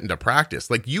and put it into practice.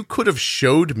 Like you could have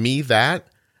showed me that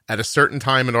at a certain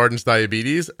time in Arden's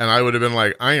diabetes, and I would have been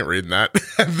like, I ain't reading that.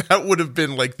 And that would have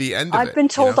been like the end of it. I've been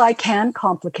told I can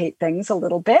complicate things a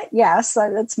little bit. Yes,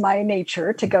 that's my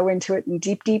nature to go into it in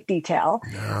deep, deep detail.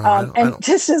 No,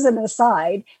 just as an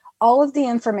aside, all of the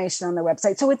information on the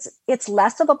website. So it's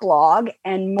less of a blog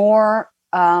and more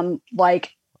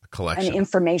like an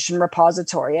information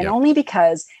repository. And only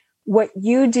because what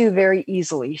you do very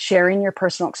easily, sharing your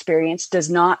personal experience, does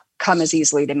not come as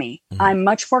easily to me. Mm-hmm. I'm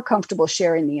much more comfortable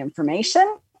sharing the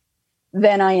information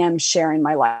than I am sharing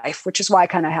my life, which is why I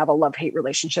kind of have a love-hate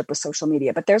relationship with social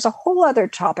media. But there's a whole other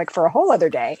topic for a whole other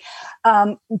day.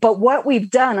 But what we've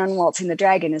done on Waltzing the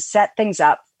Dragon is set things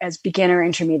up as beginner,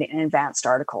 intermediate, and advanced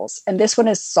articles. And this one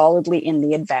is solidly in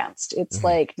the advanced. It's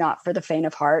like not for the faint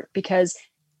of heart because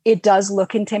it does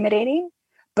look intimidating.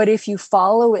 But if you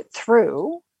follow it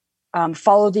through,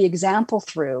 follow the example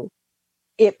through,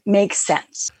 it makes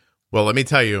sense. Well, let me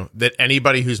tell you that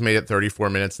anybody who's made it 34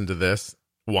 minutes into this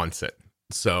wants it.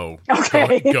 So go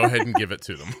ahead and give it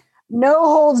to them. No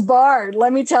holds barred.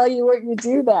 Let me tell you what you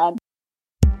do then.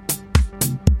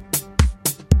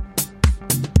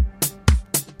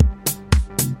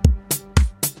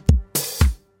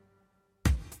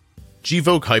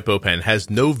 Gvoke HypoPen has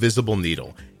no visible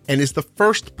needle and is the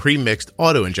first pre-mixed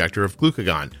auto-injector of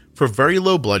glucagon for very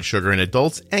low blood sugar in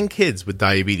adults and kids with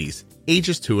diabetes,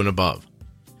 ages 2 and above.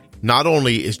 Not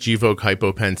only is Gvoke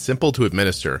HypoPen simple to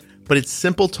administer, but it's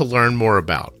simple to learn more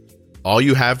about. All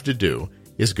you have to do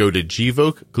is go to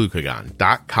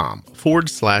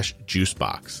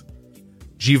gvokeglucagon.com/juicebox.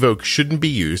 Gvoke shouldn't be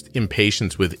used in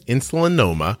patients with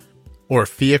insulinoma or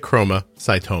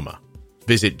pheochromocytoma.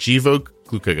 Visit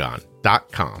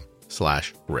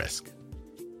gvokeglucagon.com/risk.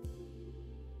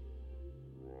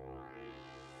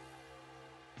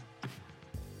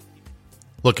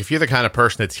 Look, if you're the kind of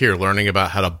person that's here learning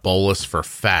about how to bolus for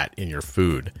fat in your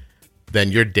food,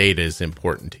 then your data is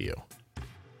important to you.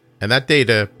 And that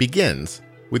data begins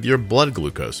with your blood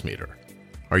glucose meter.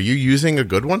 Are you using a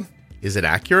good one? Is it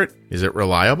accurate? Is it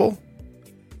reliable?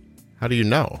 How do you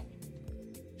know?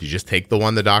 Do you just take the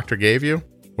one the doctor gave you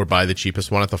or buy the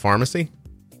cheapest one at the pharmacy?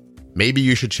 Maybe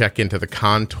you should check into the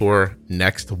Contour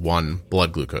Next One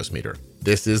blood glucose meter.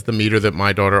 This is the meter that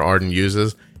my daughter Arden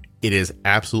uses. It is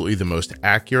absolutely the most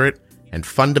accurate and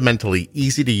fundamentally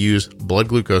easy to use blood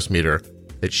glucose meter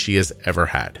that she has ever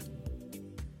had.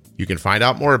 You can find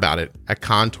out more about it at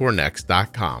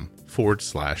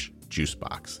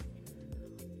contournext.com/juicebox.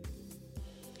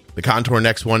 The Contour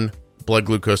Next One blood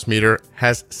glucose meter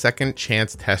has second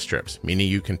chance test strips, meaning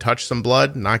you can touch some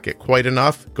blood, not get quite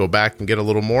enough, go back and get a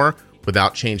little more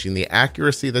without changing the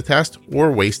accuracy of the test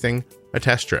or wasting a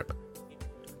test strip.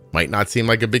 Might not seem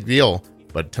like a big deal,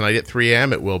 but tonight at 3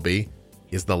 a.m. it will be.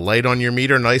 Is the light on your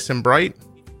meter nice and bright?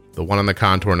 The one on the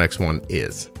Contour Next One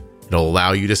is. It'll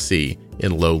allow you to see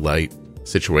in low light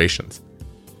situations.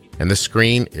 And the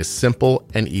screen is simple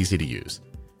and easy to use.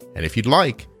 And if you'd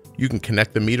like, you can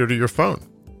connect the meter to your phone.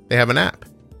 They have an app.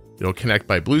 It'll connect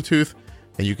by Bluetooth,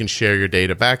 and you can share your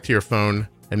data back to your phone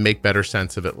and make better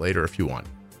sense of it later if you want.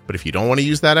 But if you don't want to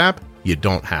use that app, you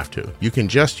don't have to. You can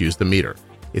just use the meter.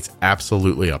 It's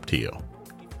absolutely up to you.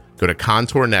 Go to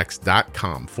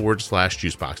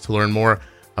contournext.com/juicebox to learn more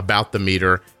about the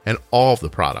meter and all of the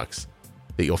products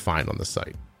that you'll find on the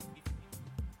site.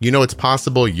 You know, it's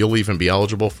possible you'll even be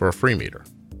eligible for a free meter.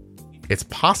 It's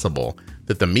possible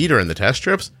that the meter and the test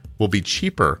strips will be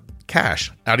cheaper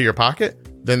cash out of your pocket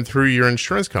than through your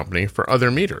insurance company for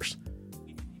other meters.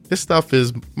 This stuff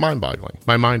is mind-boggling.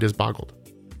 My mind is boggled.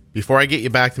 Before I get you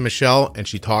back to Michelle and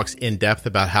she talks in depth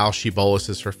about how she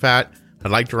boluses for fat,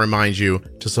 I'd like to remind you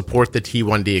to support the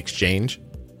T1D Exchange.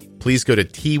 Please go to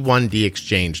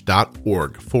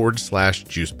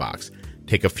t1dexchange.org/juicebox.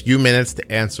 Take a few minutes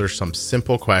to answer some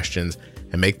simple questions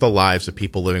and make the lives of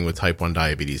people living with type 1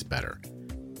 diabetes better.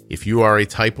 If you are a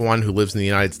type 1 who lives in the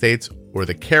United States or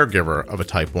the caregiver of a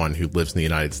type 1 who lives in the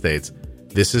United States,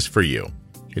 this is for you.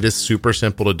 It is super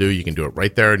simple to do. You can do it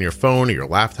right there on your phone or your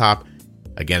laptop.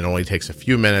 Again, it only takes a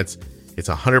few minutes. It's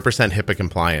 100% HIPAA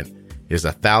compliant. It is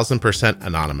 1,000%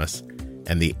 anonymous.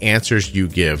 And the answers you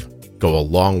give go a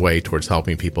long way towards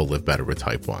helping people live better with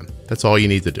type 1. That's all you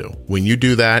need to do. When you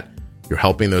do that, you're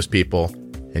helping those people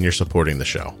and you're supporting the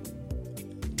show.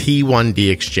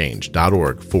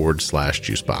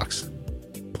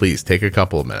 t1dexchange.org/juicebox. Please take a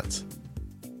couple of minutes.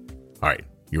 All right.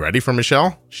 You ready for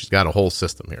Michelle? She's got a whole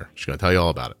system here. She's going to tell you all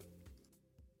about it.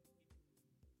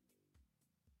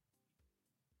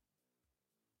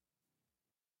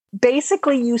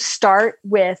 Basically, you start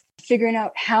with figuring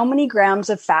out how many grams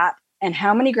of fat and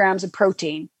how many grams of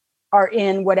protein are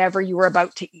in whatever you were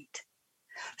about to eat.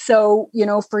 So, you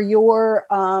know, for your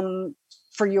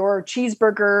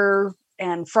cheeseburger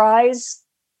and fries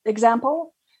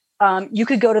example, you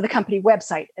could go to the company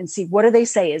website and see what do they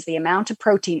say is the amount of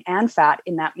protein and fat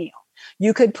in that meal.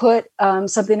 You could put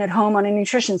something at home on a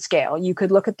nutrition scale. You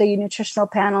could look at the nutritional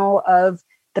panel of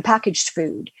the packaged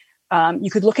food. You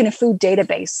could look in a food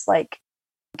database, like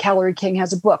Calorie King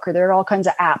has a book, or there are all kinds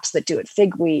of apps that do it.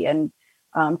 Figwe and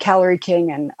Calorie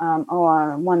King and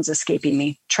one's escaping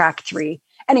me, Track 3.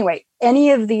 Anyway,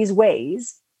 any of these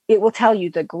ways, it will tell you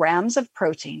the grams of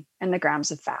protein and the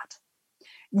grams of fat.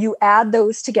 You add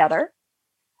those together,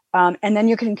 and then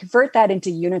you can convert that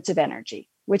into units of energy,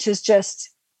 which is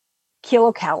just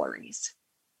kilocalories.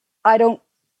 I don't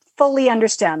fully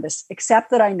understand this, except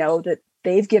that I know that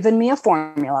they've given me a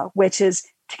formula, which is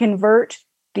to convert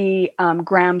the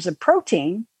grams of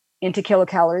protein into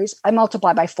kilocalories, I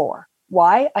multiply by 4.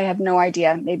 Why? I have no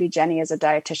idea. Maybe Jenny as a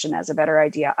dietitian has a better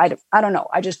idea. I don't know.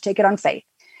 I just take it on faith.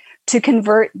 To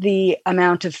convert the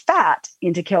amount of fat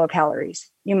into kilocalories,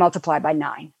 you multiply by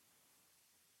 9.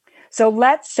 So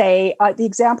let's say the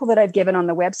example that I've given on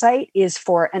the website is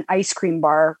for an ice cream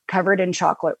bar covered in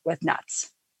chocolate with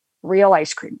nuts. Real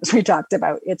ice cream, as we talked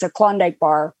about. It's a Klondike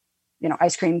bar,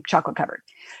 ice cream, chocolate covered.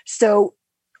 So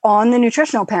on the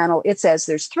nutritional panel, it says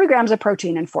there's 3 grams of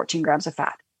protein and 14 grams of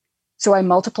fat. So I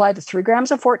multiply the 3 grams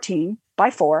of protein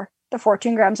by 4, the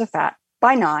 14 grams of fat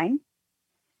by 9,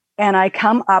 and I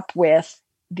come up with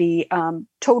the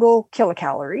total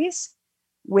kilocalories,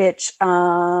 which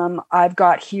I've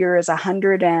got here is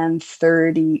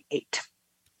 138.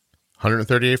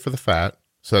 138 for the fat.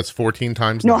 So that's 14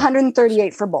 times. No,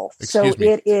 138 for both. Excuse me,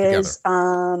 it is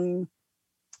 12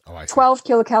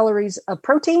 kilocalories of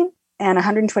protein and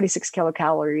 126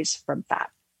 kilocalories from fat.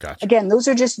 Gotcha. Again, those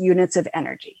are just units of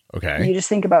energy. Okay. You just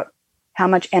think about how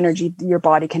much energy your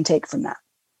body can take from that.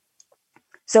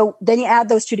 So then you add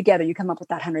those two together, you come up with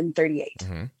that 138.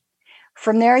 Mm-hmm.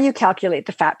 From there, you calculate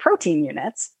the fat protein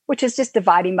units, which is just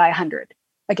dividing by 100.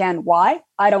 Again, why?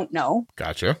 I don't know.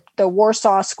 Gotcha. The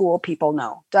Warsaw School people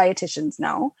know. Dietitians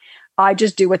know. I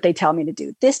just do what they tell me to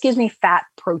do. This gives me fat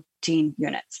protein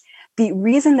units. The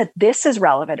reason that this is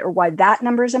relevant, or why that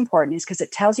number is important, is because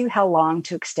it tells you how long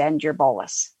to extend your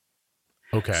bolus.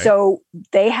 Okay. So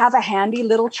they have a handy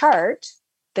little chart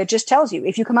that just tells you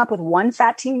if you come up with one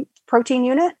protein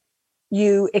unit,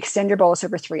 you extend your bolus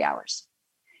over 3 hours.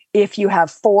 If you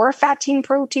have 4 fat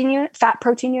protein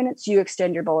units, you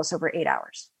extend your bolus over 8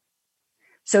 hours.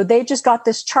 So they just got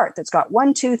this chart that's got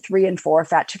 1, 2, 3, and 4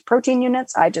 fat protein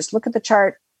units. I just look at the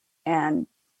chart, and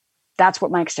that's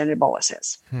what my extended bolus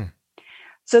is.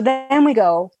 So then we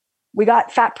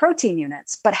got fat protein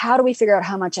units, but how do we figure out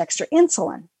how much extra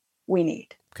insulin we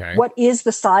need? Okay. What is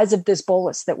the size of this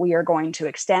bolus that we are going to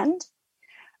extend?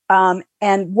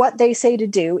 And what they say to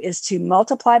do is to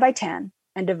multiply by 10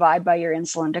 and divide by your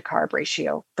insulin to carb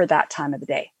ratio for that time of the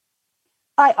day.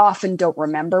 I often don't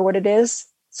remember what it is.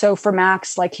 So for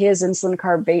Max, like his insulin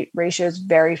carb ratios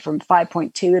vary from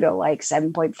 5.2 to like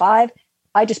 7.5.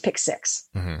 I just pick 6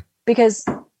 because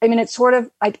I mean, it's sort of,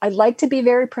 I like to be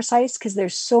very precise because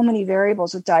there's so many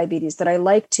variables with diabetes that I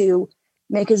like to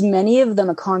make as many of them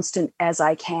a constant as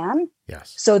I can.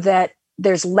 Yes. So that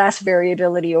there's less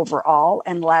variability overall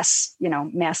and less,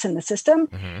 mess in the system.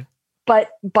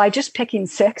 But by just picking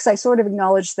 6, I sort of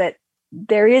acknowledge that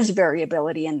there is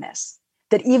variability in this,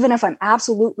 that even if I'm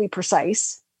absolutely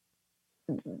precise,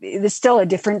 it's still a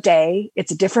different day.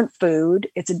 It's a different food.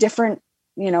 It's a different,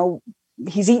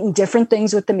 he's eating different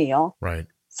things with the meal. Right.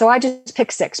 So I just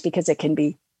pick 6 because it can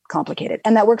be complicated,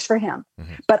 and that works for him.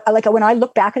 But like when I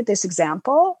look back at this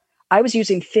example, I was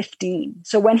using 15.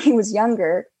 So when he was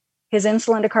younger, his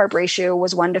insulin to carb ratio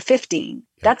was 1 to 15. Yep.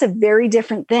 That's a very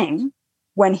different thing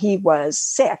when he was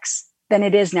 6 than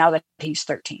it is now that he's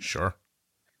 13. Sure.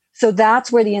 So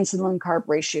that's where the insulin carb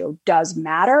ratio does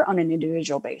matter on an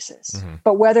individual basis.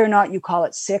 But whether or not you call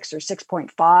it 6 or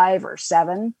 6.5 or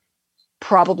 7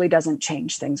 probably doesn't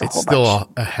change things a whole bunch. It's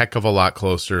still a heck of a lot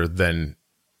closer than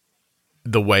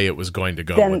the way it was going to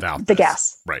go without the this.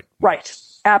 gas. Right. Right.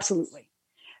 Absolutely.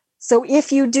 So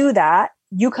if you do that,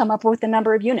 you come up with the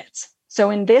number of units.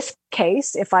 So in this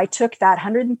case, if I took that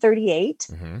 138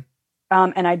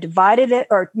 and I divided it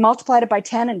or multiplied it by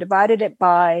 10 and divided it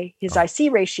by his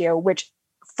IC ratio, which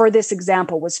for this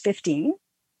example was 15,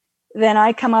 then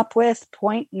I come up with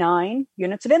 0.9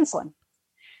 units of insulin.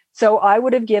 So I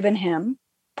would have given him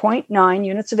 0.9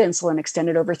 units of insulin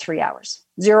extended over 3 hours,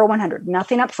 0, 100,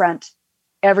 nothing up front,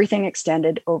 everything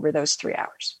extended over those 3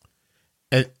 hours.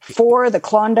 For the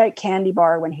Klondike candy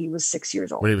bar when he was 6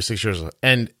 years old. When he was 6 years old.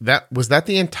 And was that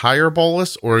the entire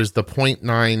bolus, or is the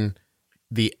 0.9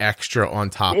 the extra on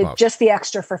top of? Just the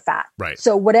extra for fat. Right.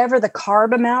 So whatever the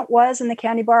carb amount was in the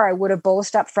candy bar, I would have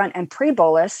bolused up front and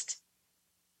pre-bolused.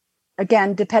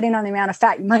 Again, depending on the amount of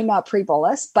fat, you might not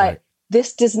pre-bolus, but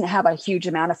this doesn't have a huge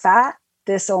amount of fat.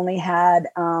 This only had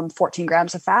 14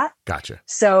 grams of fat. Gotcha.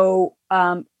 So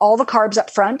all the carbs up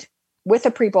front with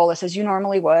a pre-bolus as you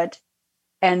normally would.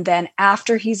 And then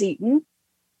after he's eaten,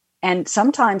 and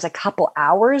sometimes a couple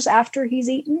hours after he's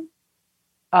eaten,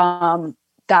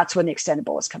 that's when the extended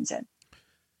bolus comes in.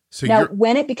 So now,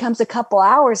 when it becomes a couple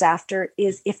hours after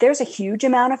is if there's a huge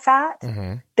amount of fat,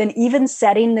 then even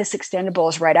setting this extended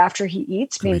bolus right after he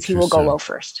eats means he will go low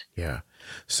first. Yeah.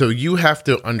 So you have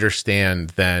to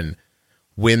understand then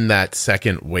when that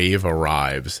second wave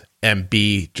arrives and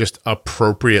be just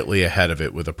appropriately ahead of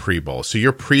it with a pre-bolus. So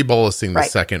you're pre-bolusing the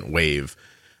second wave,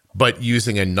 but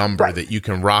using a number that you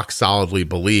can rock solidly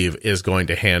believe is going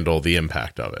to handle the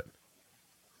impact of it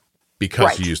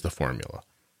because you use the formula.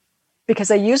 Because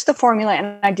I used the formula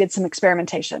and I did some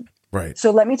experimentation. Right.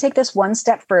 So let me take this one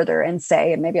step further and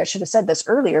say, and maybe I should have said this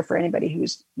earlier for anybody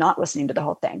who's not listening to the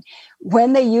whole thing.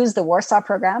 When they use the Warsaw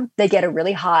program, they get a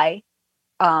really high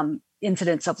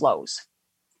incidence of lows.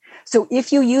 So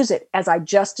if you use it as I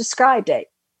just described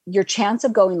it, your chance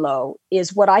of going low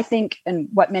is what I think and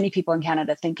what many people in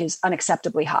Canada think is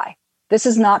unacceptably high. This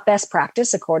is not best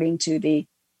practice according to the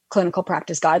clinical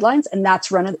practice guidelines. And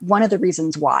that's one of the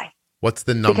reasons why. What's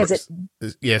the number?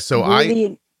 So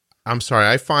really, I'm sorry.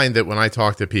 I find that when I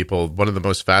talk to people, one of the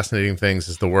most fascinating things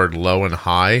is the word low and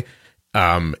high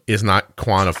is not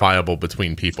quantifiable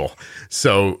between people.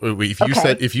 So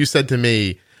if you said to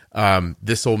me,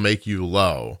 this will make you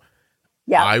low,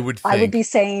 I would be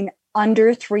saying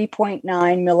under 3.9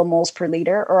 millimoles per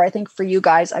liter, or I think for you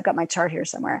guys, I've got my chart here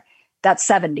somewhere. That's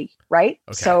 70, right?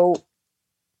 Okay. So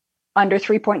under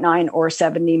 3.9 or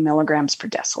 70 milligrams per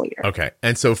deciliter. Okay.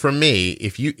 And so for me,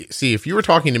 if you were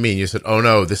talking to me and you said, oh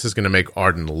no, this is going to make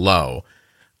Arden low,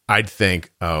 I'd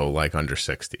think, oh, like under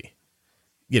 60,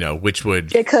 which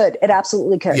would. It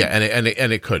absolutely could. Yeah. And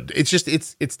it could. It's just,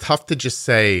 it's tough to just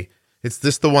say. It's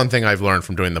just the one thing I've learned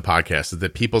from doing the podcast is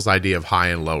that people's idea of high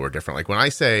and low are different. Like when I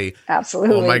say,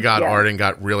 absolutely, oh my God, Arden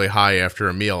got really high after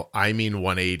a meal, I mean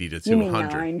 180 to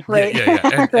 200. 9, right?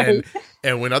 Yeah. Right.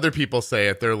 And when other people say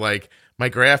it, they're like, my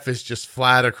graph is just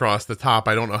flat across the top.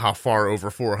 I don't know how far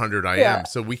over 400 I am.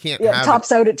 So we can't have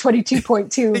tops out at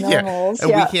 22.2 normals.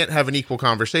 And we can't have an equal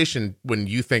conversation when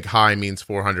you think high means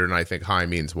 400 and I think high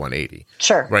means 180.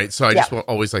 Sure. Right. So I just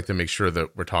always like to make sure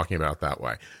that we're talking about it that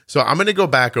way. So I'm going to go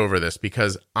back over this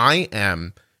because I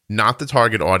am not the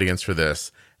target audience for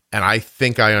this. And I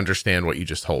think I understand what you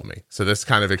just told me. So this is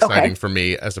kind of exciting for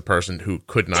me as a person who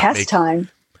could not test time.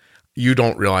 You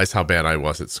don't realize how bad I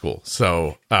was at school.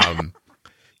 So,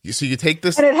 so you take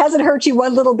this, and it hasn't hurt you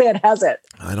one little bit, has it?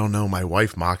 I don't know. My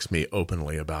wife mocks me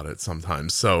openly about it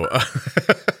sometimes. So,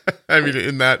 I mean,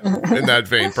 in that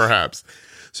vein, perhaps.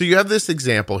 So you have this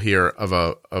example here of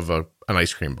an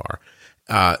ice cream bar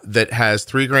that has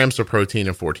 3 grams of protein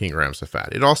and 14 grams of fat.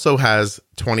 It also has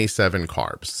 27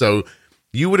 carbs. So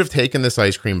you would have taken this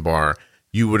ice cream bar.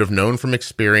 You would have known from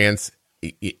experience.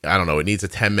 I don't know, it needs a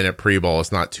 10-minute pre-bowl.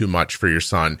 It's not too much for your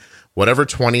son. Whatever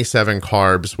 27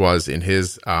 carbs was in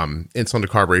his insulin to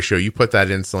carb ratio, you put that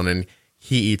insulin in,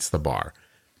 he eats the bar.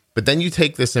 But then you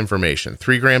take this information,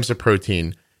 3 grams of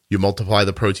protein, you multiply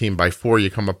the protein by 4,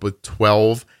 you come up with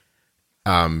 12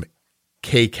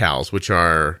 kcals, which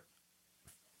are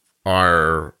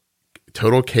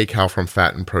total kcal from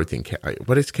fat and protein.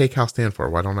 What does kcal stand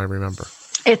for? Why don't I remember?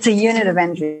 It's a unit of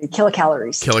energy,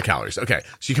 kilocalories. Kilocalories. Okay.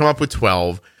 So you come up with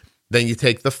 12. Then you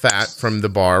take the fat from the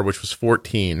bar, which was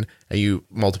 14, and you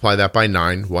multiply that by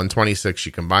 9, 126.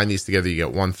 You combine these together, you get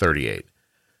 138.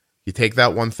 You take that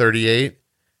 138,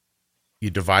 you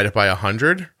divide it by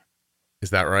 100. Is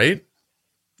that right?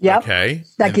 Yep. Okay.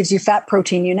 That gives you fat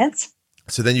protein units.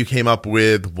 So then you came up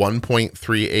with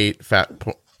 1.38 fat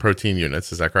protein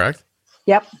units. Is that correct?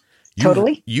 Yep.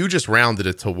 Totally. You just rounded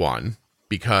it to 1.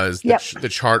 Because the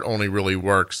chart only really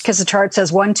works because the chart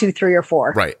says 1, 2, 3, or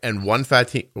 4. Right, and one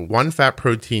fat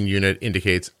protein unit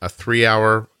indicates a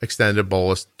 3-hour extended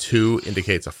bolus. 2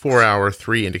 indicates a 4-hour.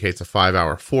 3 indicates a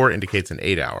 5-hour. 4 indicates an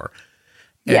 8-hour.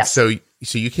 And yes. So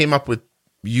you came up with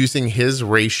using his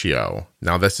ratio.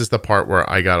 Now this is the part where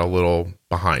I got a little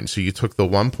behind. So you took the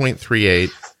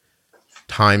 1.38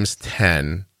 times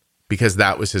 10 because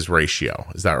that was his ratio.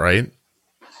 Is that right?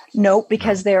 No,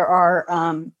 because there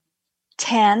are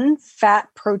 10 fat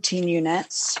protein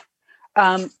units.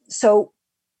 So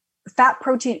fat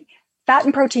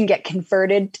and protein get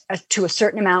converted to a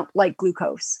certain amount like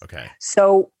glucose. Okay.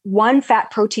 So 1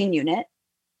 fat protein unit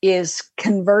is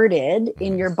converted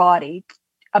in your body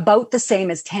about the same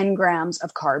as 10 grams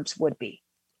of carbs would be.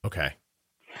 Okay.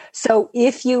 So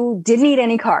if you didn't eat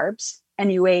any carbs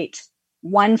and you ate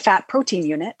 1 fat protein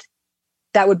unit,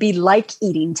 that would be like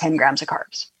eating 10 grams of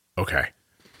carbs. Okay.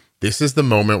 This is the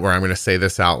moment where I'm going to say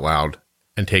this out loud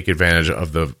and take advantage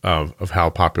of how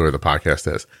popular the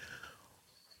podcast is.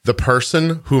 The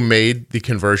person who made the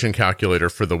conversion calculator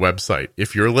for the website,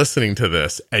 if you're listening to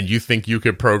this and you think you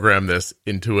could program this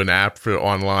into an app for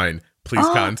online, please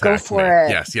contact go for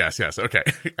me. it. Yes. Okay.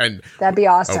 And that'd be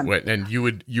awesome. And you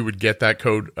would get that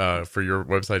code for your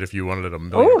website if you wanted it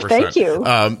 1,000,000%. Oh, thank you.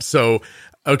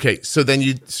 So then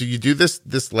you do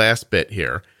this last bit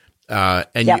here.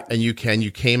 You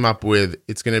came up with,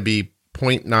 it's going to be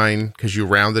 0.9 because you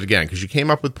rounded again, because you came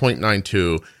up with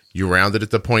 0.92, you rounded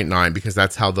it to 0.9 because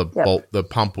that's how the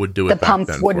pump would do it. The pump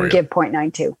wouldn't give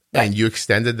 0.92. Right. And you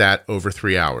extended that over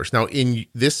 3 hours. Now, in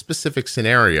this specific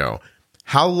scenario,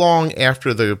 how long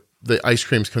after the ice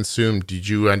cream's consumed did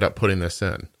you end up putting this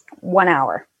in? 1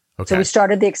 hour. Okay. So we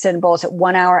started the extended bolus at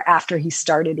 1 hour after he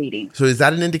started eating. So is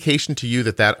that an indication to you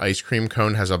that ice cream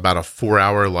cone has about a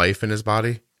 4-hour life in his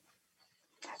body?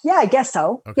 Yeah, I guess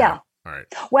so. Okay. Yeah. All right.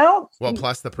 Well,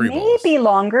 plus the pre-bolus. Maybe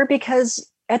longer, because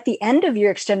at the end of your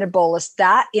extended bolus,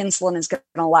 that insulin is going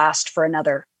to last for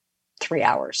another 3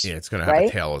 hours. Yeah, it's going to have a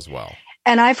tail as well.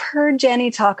 And I've heard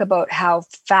Jenny talk about how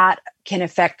fat can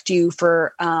affect you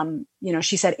for,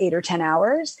 she said 8 or 10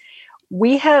 hours.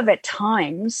 We have at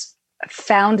times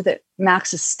found that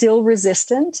Max is still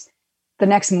resistant the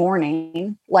next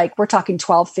morning. Like we're talking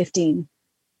 12, 15,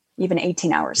 even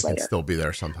 18 hours later. It can still be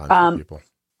there sometimes for people.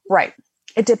 Right.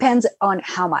 It depends on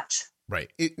how much. Right.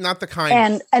 Not the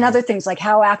kind. And other things like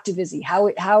how active is he? How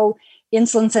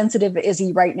insulin sensitive is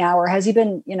he right now? Or has he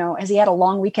been, has he had a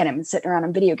long weekend and been sitting around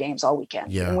on video games all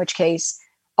weekend? Yeah. In which case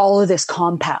all of this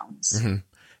compounds. Mm-hmm.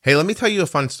 Hey, let me tell you a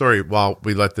fun story while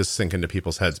we let this sink into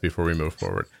people's heads before we move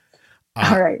forward.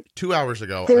 All right. 2 hours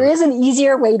ago. There is an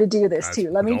easier way to do this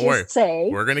too. Let me just say.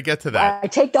 We're going to get to that. I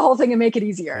take the whole thing and make it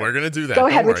easier. We're going to do that. Go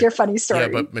ahead with your funny story. Yeah,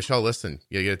 but Michelle, listen,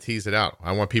 you got to tease it out.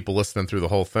 I want people listening through the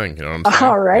whole thing. You know what I'm saying?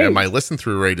 All right. And my listen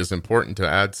through rate is important to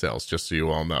ad sales, just so you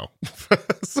all know.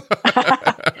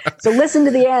 So listen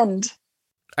to the end.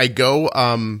 I go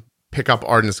pick up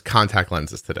Arden's contact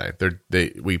lenses today.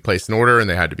 We placed an order and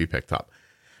they had to be picked up.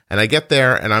 And I get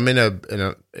there and I'm in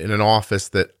an office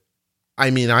that, I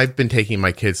mean, I've been taking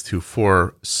my kids to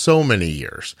for so many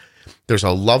years. There's a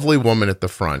lovely woman at the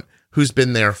front who's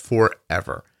been there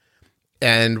forever.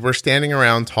 And we're standing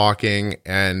around talking.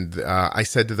 And I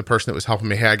said to the person that was helping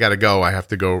me, hey, I got to go. I have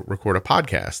to go record a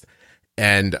podcast.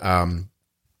 And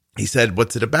he said,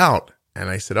 what's it about? And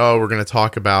I said, oh, we're going to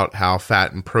talk about how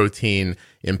fat and protein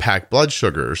impact blood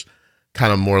sugars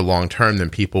kind of more long-term than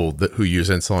people who use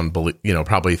insulin,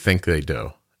 probably think they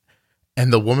do.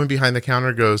 And the woman behind the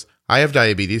counter goes, I have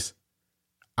diabetes.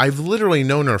 I've literally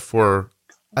known her for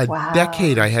a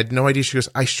decade. I had no idea. She goes,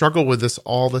 I struggle with this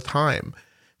all the time.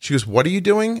 She goes, what are you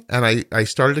doing? And I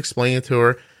started explaining it to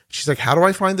her. She's like, how do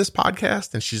I find this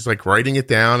podcast? And she's like writing it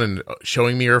down and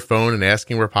showing me her phone and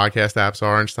asking where podcast apps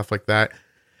are and stuff like that.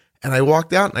 And I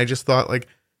walked out and I just thought, like,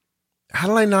 how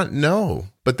did I not know?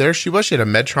 But there she was. She had a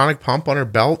Medtronic pump on her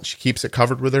belt. She keeps it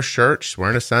covered with her shirt. She's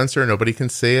wearing a sensor. Nobody can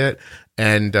see it.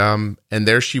 And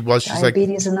there she was. She's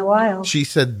diabetes in the wild. She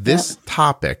said, this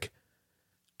topic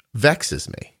vexes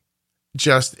me.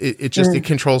 It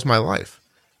controls my life.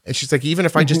 And she's like, even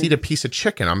if I just eat a piece of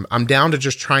chicken, I'm down to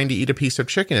just trying to eat a piece of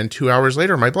chicken. And 2 hours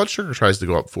later, my blood sugar tries to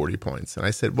go up 40 points. And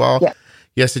I said, well,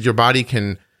 yes, that your body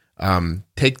can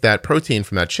take that protein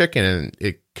from that chicken and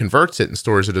it converts it and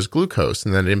stores it as glucose,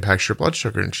 and then it impacts your blood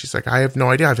sugar. And she's like, I have no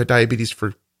idea. I've had diabetes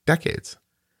for decades.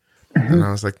 And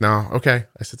I was like, no, okay.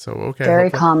 I said, so, okay.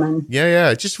 Very common. Yeah.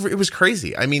 It was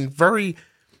crazy. I mean,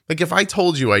 like if I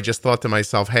told you, I just thought to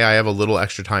myself, hey, I have a little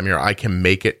extra time here. I can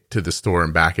make it to the store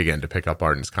and back again to pick up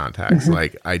Arden's contacts.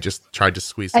 Like I just tried to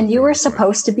squeeze. And you were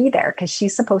supposed to be there because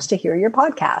she's supposed to hear your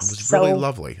podcast. It was really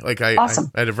lovely. Like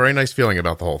awesome. I had a very nice feeling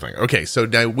about the whole thing. Okay. So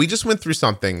now we just went through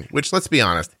something, which, let's be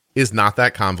honest, is not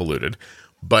that convoluted,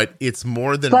 but it's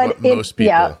more than most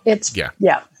people.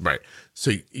 Yeah. Right.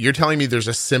 So you're telling me there's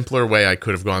a simpler way I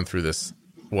could have gone through this.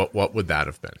 What would that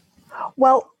have been?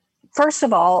 Well, first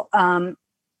of all,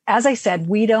 as I said,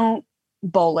 we don't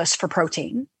bolus for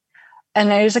protein. And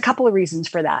there's a couple of reasons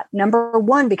for that. Number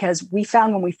one, because we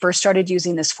found when we first started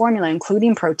using this formula,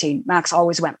 including protein, Max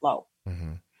always went low.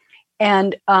 Mm-hmm.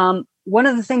 And one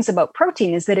of the things about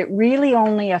protein is that it really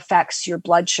only affects your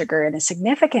blood sugar in a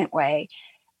significant way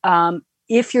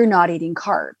if you're not eating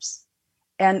carbs.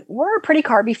 And we're a pretty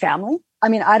carby family. I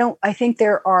mean, I think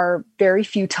there are very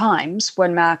few times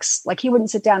when Max, like, he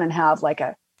wouldn't sit down and have like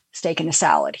a steak and a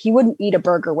salad. He wouldn't eat a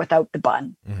burger without the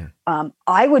bun. Mm-hmm.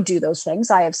 I would do those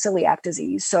things. I have celiac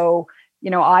disease. So,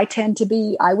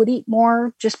 I would eat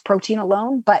more just protein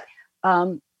alone, but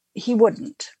he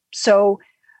wouldn't. So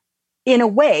in a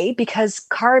way, because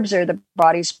carbs are the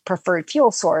body's preferred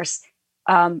fuel source,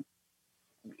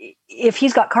 if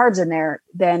he's got carbs in there,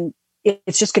 then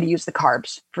it's just going to use the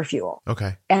carbs for fuel.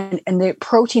 Okay. And the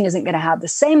protein isn't going to have the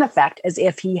same effect as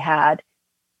if he had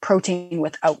protein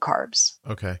without carbs.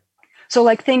 Okay. So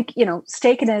like think,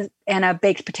 steak and a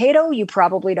baked potato, you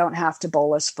probably don't have to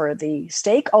bolus for the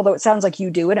steak, although it sounds like you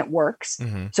do and it works.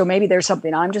 Mm-hmm. So maybe there's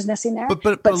something I'm just missing there.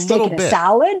 But steak and a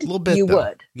salad, you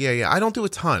would. Yeah. I don't do a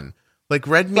ton. Like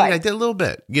red meat, right. I did a little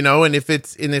bit, and if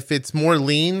it's more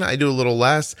lean, I do a little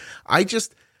less. I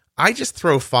just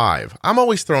throw 5. I'm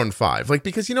always throwing 5, like,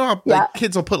 because how like,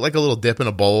 kids will put like a little dip in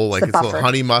a bowl, like it's a little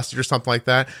honey mustard or something like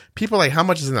that. People are like, how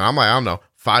much is in that? I'm like, I don't know,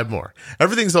 5 more.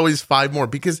 Everything's always 5 more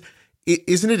because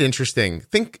isn't it interesting?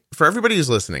 Think, for everybody who's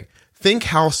listening, think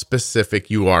how specific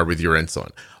you are with your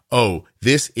insulin. Oh,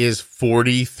 this is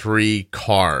 43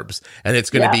 carbs and it's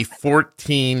going to be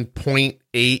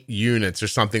 14.8 units or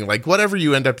something, like whatever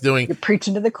you end up doing. You're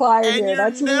preaching to the choir and here.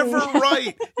 That's never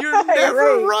right. You're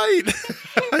never right.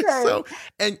 So,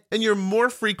 and you're more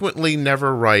frequently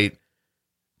never right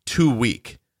too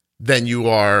weak than you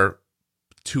are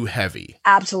too heavy.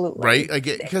 Absolutely. Right?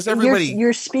 Because everybody...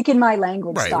 You're speaking my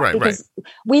language. Right.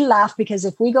 We laugh because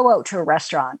if we go out to a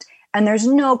restaurant and there's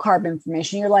no carb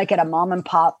information, you're like at a mom and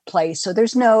pop place. So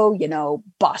there's no,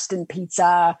 Boston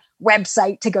Pizza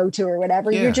website to go to or whatever.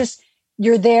 Yeah.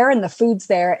 You're there and the food's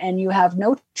there and you have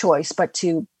no choice but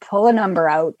to pull a number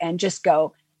out and just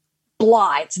go,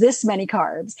 blah, it's this many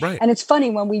carbs. Right. And it's funny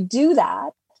when we do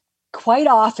that, quite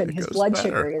often his blood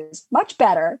sugar is much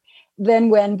better. than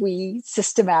when we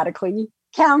systematically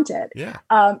count it. Yeah.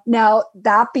 Now,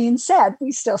 that being said,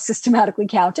 we still systematically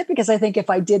count it because I think if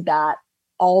I did that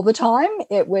all the time,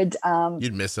 it would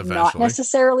you'd miss eventually. Not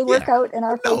necessarily work out in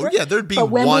our favor. No, yeah, there'd be but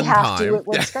when one we have time to, it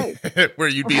works great. where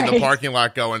you'd be in the parking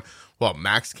lot going, well,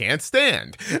 Max can't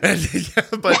stand.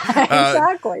 But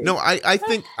exactly. No, I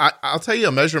think I'll tell you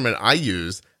a measurement I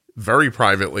use very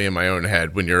privately in my own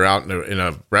head when you're out in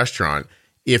a restaurant.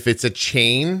 If it's a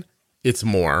chain, it's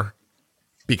more,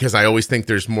 because I always think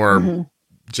there's more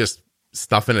just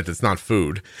stuff in it that's not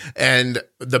food. And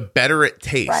the better it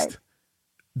tastes,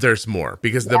 there's more,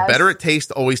 because the better it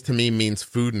tastes always to me means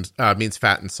food and means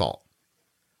fat and salt.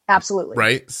 Absolutely.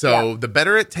 Right. So the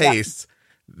better it tastes,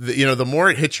 the more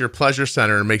it hits your pleasure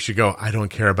center and makes you go, I don't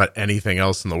care about anything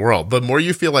else in the world. The more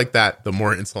you feel like that, the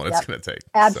more insulin it's going to take.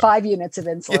 Add 5 units of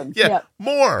insulin.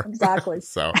 More. Exactly.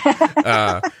 So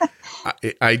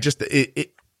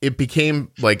it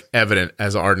became like evident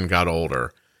as Arden got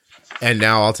older. And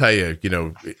now I'll tell you,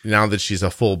 now that she's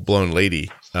a full blown lady,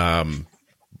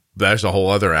 there's a whole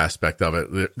other aspect of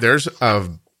it. There's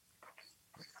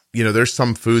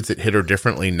some foods that hit her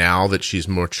differently now that she's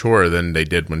mature than they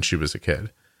did when she was a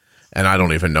kid. And I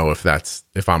don't even know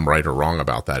if I'm right or wrong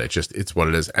about that. It's what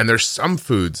it is. And there's some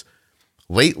foods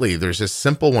lately, there's this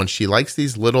simple one. She likes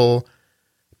these little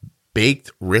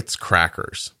baked Ritz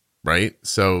crackers, right?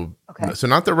 So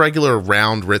not the regular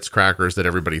round Ritz crackers that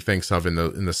everybody thinks of in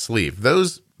the sleeve.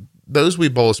 Those we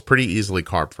bolus pretty easily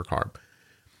carb for carb.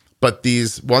 But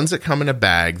these ones that come in a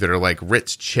bag that are like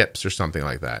Ritz chips or something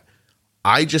like that,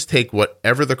 I just take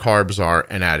whatever the carbs are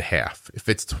and add half. If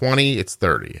it's 20, it's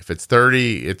 30. If it's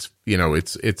 30,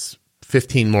 it's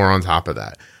 15 more on top of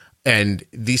that. And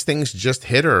these things just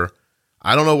hit her.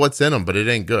 I don't know what's in them, but it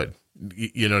ain't good.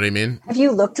 You know what I mean? Have you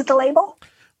looked at the label?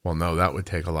 Well, no, that would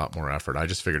take a lot more effort. I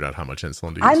just figured out how much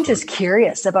insulin to use. I'm just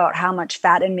curious about how much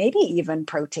fat and maybe even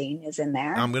protein is in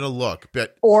there. I'm going to look,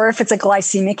 or if it's a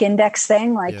glycemic index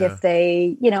thing, like if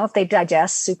they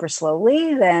digest super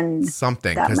slowly, then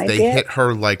something, because they hit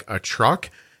her like a truck,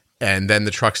 and then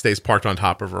the truck stays parked on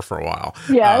top of her for a while.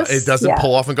 Yes, it doesn't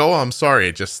pull off and go, oh, I'm sorry.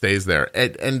 It just stays there.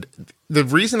 And the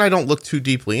reason I don't look too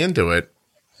deeply into it,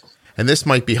 and this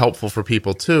might be helpful for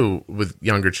people too with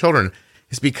younger children,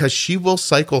 is because she will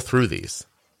cycle through these.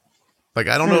 Like,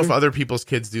 I don't know if other people's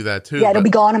kids do that too. Yeah, it'll be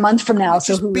gone a month from now.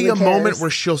 So who be really a cares? moment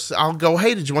where I'll go,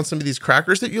 hey, did you want some of these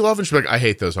crackers that you love? And she'll be like, I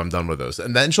hate those. I'm done with those.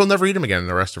 And then she'll never eat them again in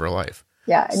the rest of her life.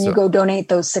 Yeah. And you go donate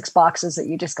those 6 boxes that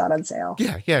you just got on sale.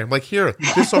 Yeah. Like, here,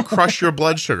 this will crush your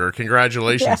blood sugar.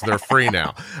 Congratulations. They're free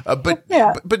now. But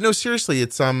no, seriously,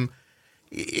 it's,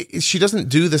 she doesn't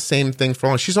do the same thing for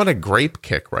long. She's on a grape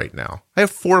kick right now. I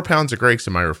have 4 pounds of grapes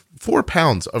in my 4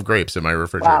 pounds of grapes in my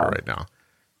refrigerator right now,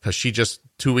 because she just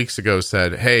 2 weeks ago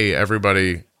said, "Hey,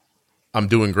 everybody, I'm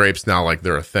doing grapes now like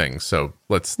they're a thing. So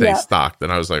let's stay stocked."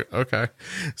 And I was like, "Okay."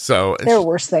 So there are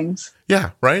worse things. Yeah,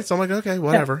 right. So I'm like, "Okay,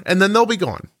 whatever." And then they'll be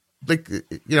gone. Like,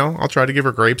 I'll try to give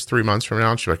her grapes 3 months from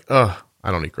now, and she's like, "Ugh,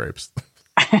 I don't eat grapes."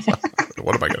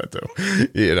 What am I gonna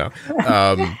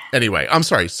do? Anyway, I'm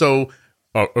sorry. So.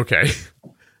 Oh, okay.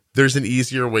 There's an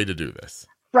easier way to do this.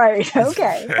 Right.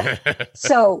 Okay.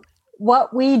 So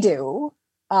what we do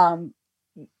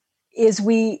is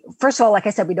first of all, like I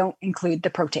said, we don't include the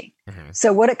protein. Mm-hmm.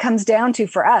 So what it comes down to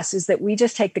for us is that we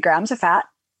just take the grams of fat,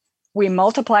 we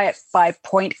multiply it by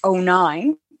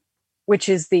 0.09, which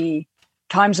is the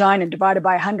times 9 and divided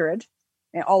by 100,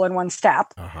 all in one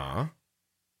step. Uh-huh.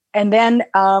 And then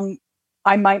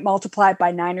I might multiply it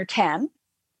by 9 or 10.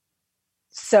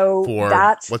 So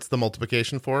what's the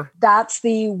multiplication for? That's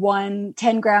the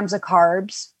 10 grams of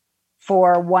carbs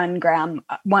for 1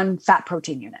 fat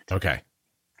protein unit. Okay.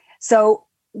 So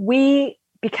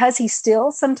because he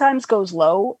still sometimes goes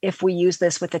low if we use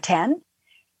this with a 10,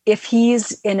 if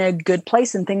he's in a good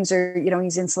place and things are,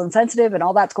 he's insulin sensitive and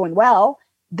all that's going well,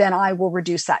 then I will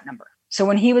reduce that number. So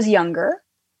when he was younger,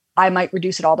 I might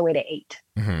reduce it all the way to 8.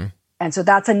 Mm-hmm. And so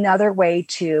that's another way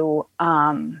to,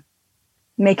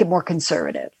 make it more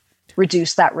conservative,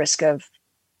 reduce that risk of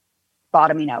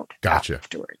bottoming out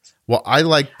afterwards. Well, I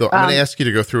like I'm going to ask you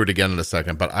to go through it again in a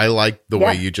second, but I like the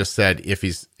way you just said, if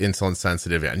he's insulin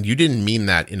sensitive, and you didn't mean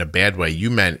that in a bad way. You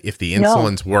meant if the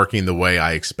insulin's working the way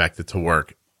I expect it to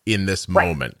work in this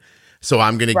moment. So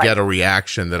I'm going to get a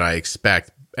reaction that I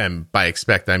expect. And by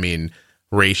expect, I mean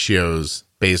ratios,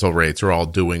 basal rates are all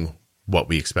doing what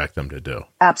we expect them to do.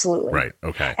 Absolutely. Right.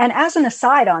 Okay. And as an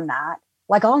aside on that,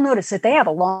 like I'll notice that they have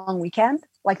a long weekend.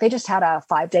 Like they just had a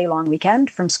 5-day long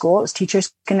weekend from school. It was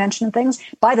teachers' convention and things.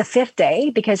 By the 5th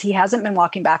day, because he hasn't been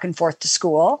walking back and forth to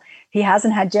school, he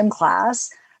hasn't had gym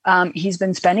class, He's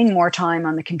been spending more time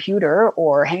on the computer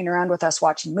or hanging around with us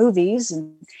watching movies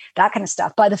and that kind of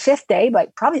stuff. By the 5th day,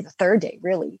 but probably the 3rd day,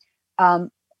 really,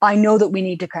 I know that we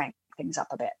need to crank things up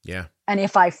a bit. Yeah. And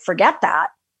if I forget that,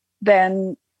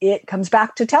 then it comes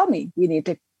back to tell me we need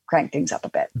to crank things up a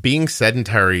bit. Being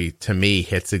sedentary to me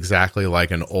hits exactly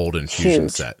like an old infusion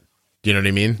set. Do you know what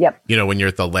I mean? Yep. You know, when you're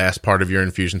at the last part of your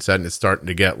infusion set and it's starting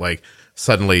to get like,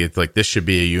 suddenly it's like, this should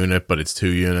be a unit, but it's 2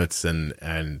 units.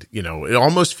 And, you know, it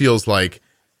almost feels like,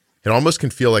 it almost can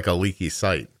feel like a leaky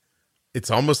site.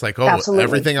 It's almost like, oh, Absolutely.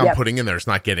 everything I'm putting in there is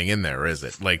not getting in there, is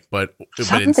it? Like, but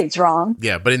something's wrong.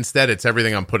 Yeah. But instead it's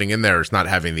everything I'm putting in there is not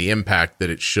having the impact that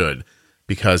it should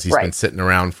because he's been sitting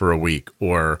around for a week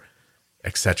or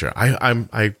etc.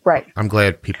 I'm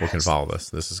glad people can follow this.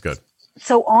 This is good.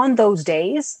 So on those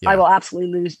days, I will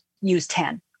absolutely use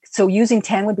 10. So using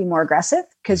 10 would be more aggressive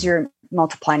because you're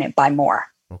multiplying it by more.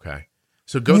 Okay.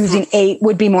 So using 8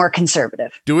 would be more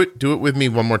conservative. Do it with me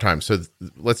one more time. So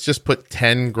let's just put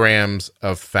 10 grams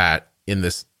of fat in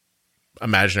this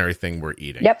imaginary thing we're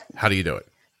eating. Yep. How do you do it?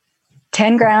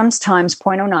 10 grams times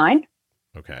 0.09.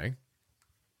 Okay.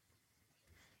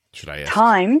 Should I ask?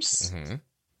 Times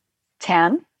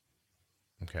 10.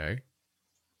 Okay.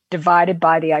 Divided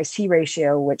by the IC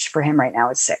ratio, which for him right now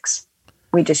is 6.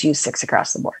 We just use 6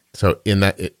 across the board. So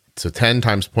so 10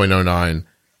 times 0.09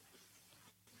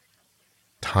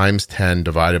 times 10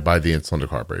 divided by the insulin to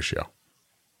carb ratio.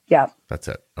 Yeah. That's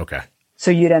it. Okay. So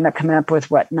you'd end up coming up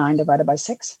with what, 9 divided by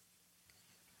 6?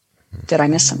 Did I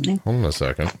miss something? Hold on a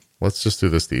second. Let's just do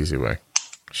this the easy way,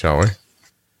 shall we?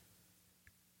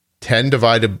 10 times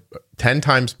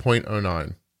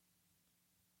 0.09.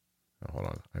 Oh, hold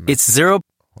on. It's 0.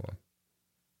 Hold on.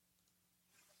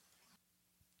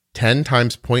 10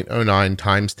 times 0.09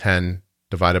 times 10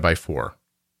 divided by 4.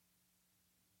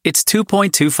 It's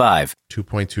 2.25.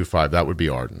 2.25. That would be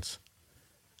Arden's.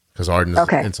 Because Arden's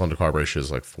insulin to carb ratio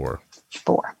is like 4.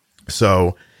 4.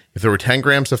 So if there were 10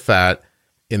 grams of fat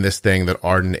in this thing that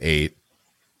Arden ate,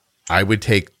 I would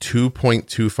take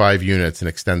 2.25 units and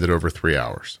extend it over 3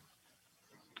 hours.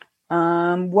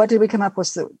 What did we come up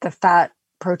with the fat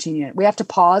protein unit? We have to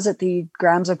pause at the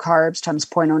grams of carbs times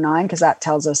 0.09 because that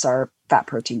tells us our fat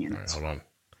protein units. All right, hold on.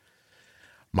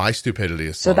 My stupidity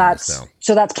is so that's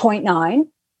 0.9.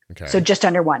 Okay. So just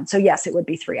under 1. So yes, it would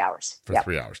be 3 hours. For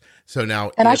 3 hours. So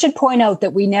now, and I should point out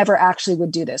that we never actually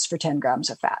would do this for 10 grams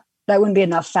of fat. That wouldn't be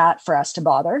enough fat for us to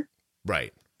bother.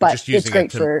 Right. But it's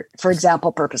great for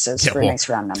example purposes for nice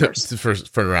round numbers.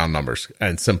 For round numbers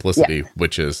and simplicity,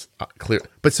 which is clear.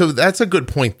 But so that's a good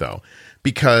point though,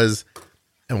 because,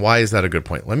 and why is that a good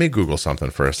point? Let me Google something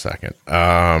for a second.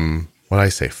 What did I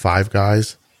say? Five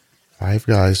Guys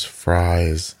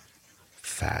fries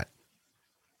fat.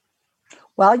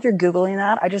 While you're Googling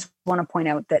that, I just want to point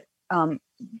out that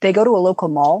they go to a local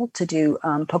mall to do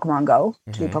Pokemon Go,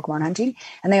 to do Pokemon hunting,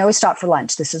 and they always stop for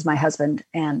lunch. This is my husband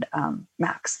and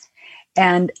Max.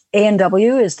 And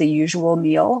A&W is the usual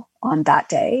meal on that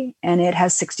day, and it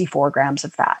has 64 grams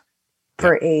of fat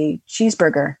for a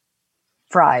cheeseburger,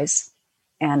 fries,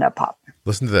 and a pop.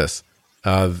 Listen to this.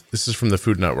 This is from the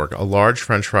Food Network. A large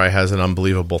French fry has an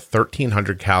unbelievable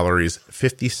 1,300 calories,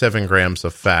 57 grams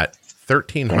of fat,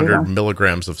 1,300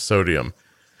 milligrams of sodium.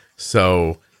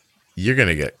 So you're going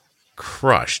to get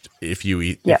crushed if you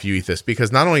eat this,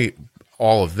 because not only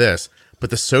all of this, but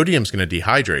the sodium's going to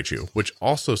dehydrate you, which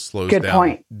also slows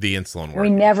down the insulin work. We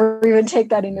never even take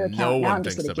that into account. No now one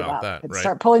thinks about that. Right?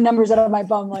 Start pulling numbers out of my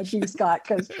bum like you, Scott,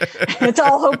 because it's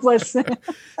all hopeless.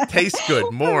 Tastes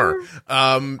good. More.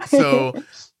 So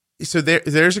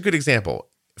there's a good example.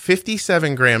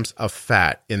 57 grams of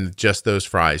fat in just those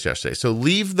fries yesterday. So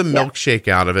leave the milkshake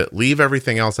out of it. Leave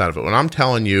everything else out of it. When I'm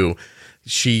telling you,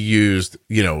 she used,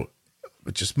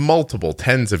 just multiple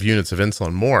tens of units of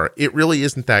insulin more, it really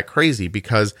isn't that crazy,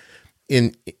 because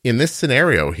in this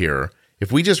scenario here,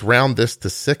 if we just round this to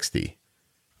 60,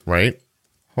 right?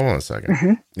 Hold on a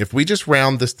second. If we just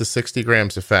round this to 60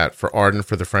 grams of fat for Arden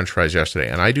for the French fries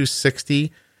yesterday, and I do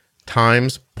 60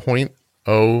 times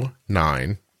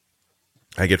 0.09,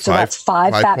 I get so that's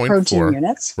 5 fat protein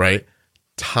units, right?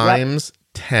 Times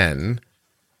 10,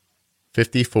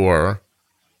 54,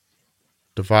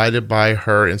 divided by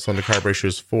her insulin to carb ratio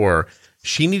is 4.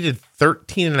 She needed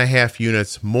 13 and a half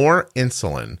units more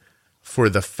insulin for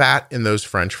the fat in those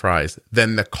French fries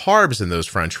than the carbs in those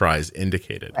French fries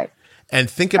indicated. Right. And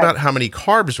think about how many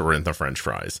carbs were in the French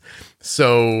fries.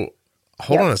 So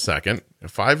hold on a second.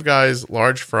 Five Guys,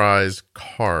 large fries,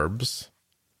 carbs.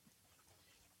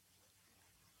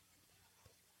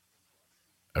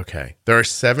 Okay. There are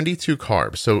 72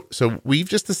 carbs. So we've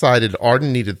just decided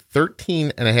Arden needed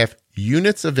 13 and a half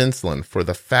units of insulin for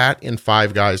the fat in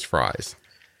Five Guys fries.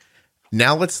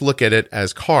 Now let's look at it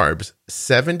as carbs.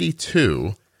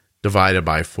 72 divided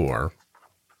by 4.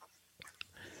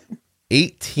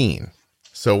 18.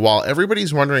 So while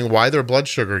everybody's wondering why their blood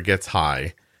sugar gets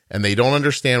high and they don't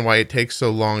understand why it takes so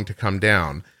long to come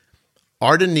down,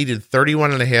 Arden needed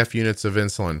 31 and a half units of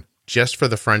insulin just for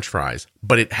the French fries,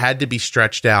 but it had to be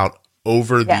stretched out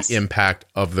over the impact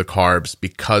of the carbs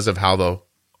because of how the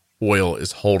oil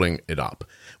is holding it up,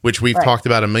 which we've talked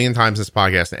about a million times in this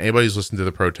podcast. And anybody who's listened to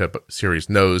the Pro Tip series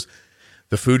knows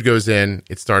the food goes in,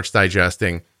 it starts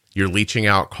digesting, you're leaching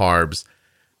out carbs.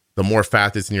 The more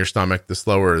fat that's in your stomach, the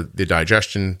slower the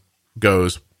digestion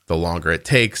goes, the longer it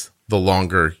takes, the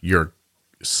longer you're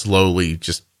slowly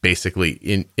just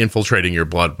basically infiltrating your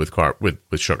blood with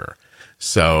with sugar.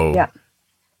 So,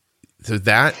 so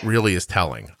that really is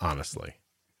telling, honestly.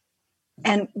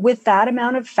 And with that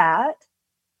amount of fat,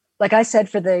 like I said,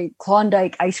 for the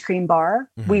Klondike ice cream bar,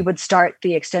 we would start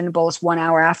the extended bolus 1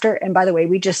 hour after. And by the way,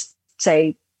 we just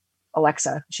say,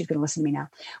 Alexa, she's going to listen to me now.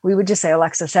 We would just say,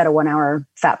 Alexa, set a 1 hour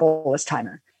fat bolus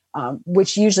timer,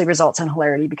 which usually results in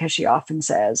hilarity because she often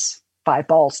says 5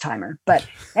 balls timer. But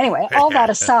anyway, all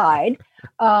that aside,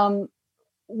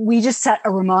 we just set a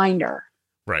reminder.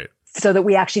 Right. So that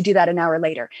we actually do that an hour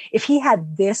later. If he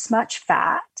had this much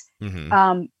fat,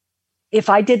 if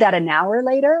I did that an hour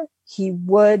later, he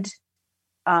would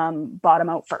bottom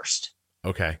out first.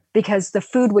 Okay. Because the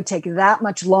food would take that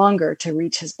much longer to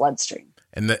reach his bloodstream.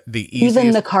 And the easiest,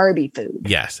 even the carby food.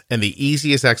 Yes. And the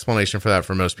easiest explanation for that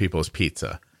for most people is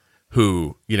pizza.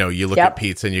 Who, you know, you look at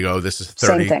pizza and you go, this is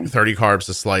 30 carbs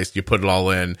a slice. You put it all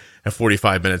in, and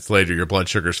 45 minutes later, your blood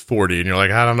sugar's 40. And you're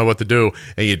like, I don't know what to do.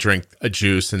 And you drink a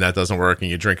juice and that doesn't work.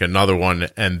 And you drink another one.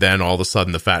 And then all of a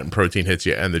sudden the fat and protein hits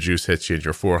you and the juice hits you and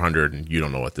you're 400 and you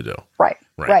don't know what to do. Right.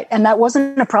 And that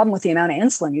wasn't a problem with the amount of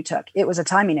insulin you took. It was a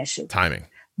timing issue. Timing.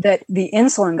 That the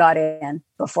insulin got in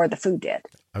before the food did.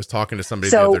 I was talking to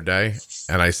somebody the other day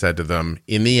and I said to them,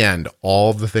 in the end,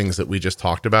 all the things that we just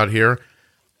talked about here,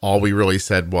 all we really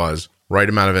said was right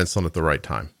amount of insulin at the right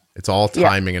time. It's all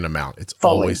timing and amount. It's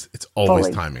always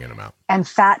timing and amount. And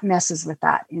fat messes with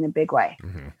that in a big way.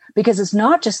 Because it's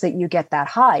not just that you get that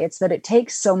high, it's that it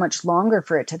takes so much longer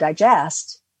for it to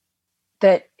digest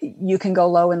that you can go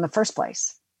low in the first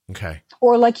place. Okay.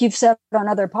 Or like you've said on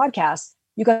other podcasts,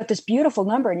 you got this beautiful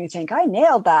number and you think, I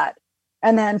nailed that.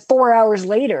 And then 4 hours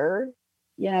later,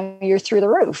 you know, you're through the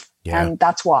roof. Yeah. And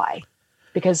that's why.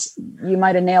 Because you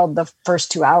might have nailed the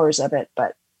first 2 hours of it,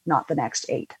 but not the next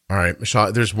 8. All right,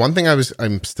 Michelle, there's one thing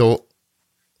I'm still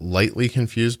lightly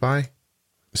confused by.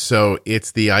 So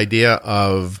it's the idea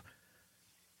of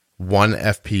 1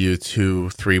 FPU, 2,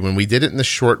 3. When we did it in the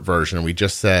short version, we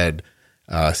just said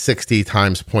 60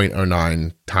 times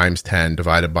 0.09 times 10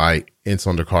 divided by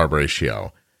insulin to carb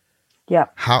ratio. Yeah.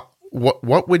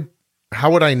 How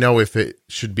would I know if it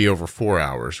should be over 4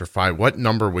 hours or 5? What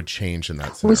number would change in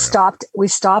that scenario? We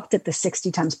stopped at the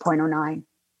 60 times 0.09.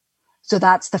 So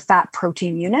that's the fat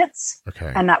protein units.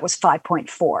 Okay. And that was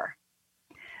 5.4.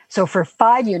 So for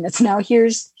 5 units, now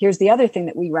here's the other thing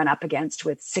that we run up against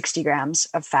with 60 grams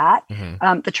of fat.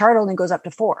 The chart only goes up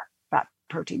to 4 fat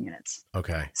protein units.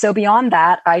 Okay. So beyond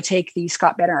that, I take the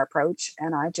Scott Benner approach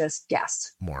and I just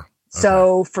guess. More. Okay.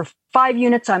 So for 5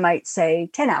 units, I might say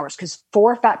 10 hours because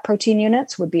 4 fat protein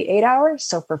units would be 8 hours.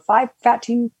 So for 5 fat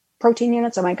protein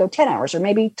units, I might go 10 hours or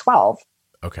maybe 12.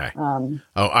 Okay.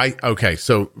 Okay.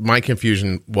 So my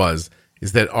confusion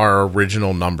is that our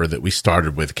original number that we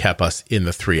started with kept us in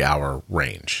the 3 hour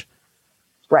range.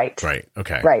 Right. Right.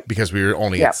 Okay. Right. Because we were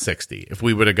only at 60. If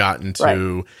we would have gotten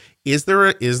to, is there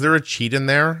a cheat in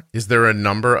there? Is there a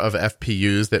number of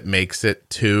FPUs that makes it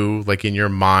to, like, in your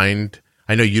mind?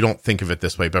 I know you don't think of it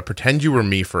this way, but pretend you were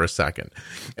me for a second.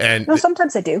 And no,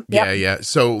 sometimes I do. Yeah. Yeah.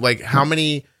 So like how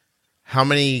many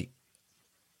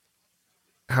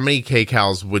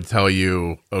kcals would tell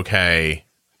you, okay,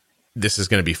 this is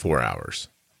going to be 4 hours?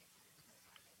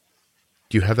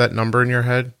 Do you have that number in your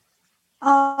head?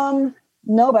 No,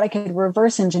 but I could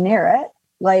reverse engineer it.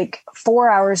 Like 4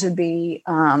 hours would be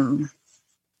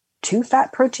 2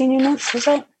 fat protein units, is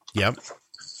it? Yep.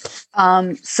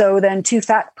 So then 2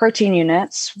 fat protein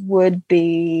units would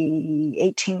be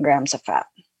 18 grams of fat.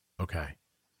 Okay.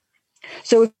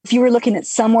 So if you were looking at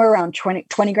somewhere around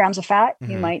 20 grams of fat,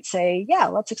 you might say, yeah,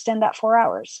 let's extend that 4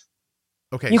 hours.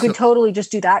 Okay. You could totally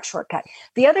just do that shortcut.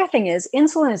 The other thing is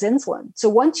insulin is insulin. So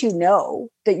once you know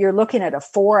that you're looking at a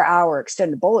 4 hour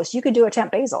extended bolus, you could do a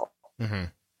temp basal.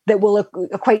 that will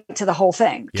equate to the whole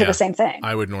thing, to Yeah. the same thing.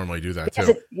 I would normally do that Because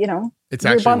too. it, you know, It's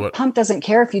your actually what. pump doesn't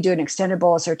care if you do an extended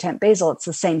bolus or temp basal. It's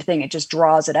the same thing. It just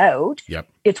draws it out. Yep.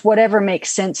 It's whatever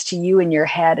makes sense to you in your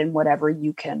head and whatever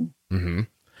you can,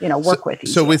 Mm-hmm. work with.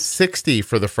 So with 60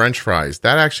 for the French fries,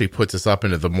 that actually puts us up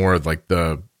into the more like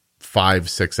the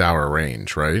 5-6 hour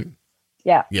range, right?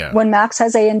 Yeah. Yeah. When Max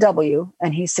has A&W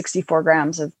and he's 64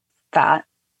 grams of fat,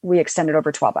 we extend it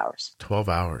over 12 hours, 12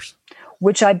 hours.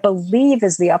 which I believe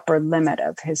is the upper limit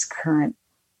of his current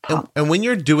pump. And when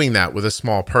you're doing that with a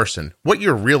small person, what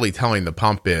you're really telling the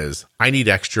pump is, I need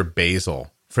extra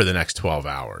basal for the next 12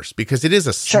 hours, because it is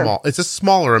a it's a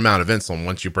smaller amount of insulin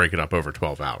once you break it up over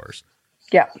 12 hours.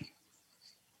 Yeah.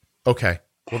 Okay.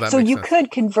 Well, that So makes you sense.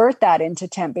 could convert that into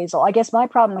temp basal. I guess my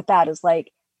problem with that is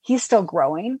like, he's still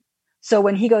growing. So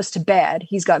when he goes to bed,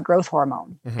 he's got growth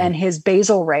hormone and his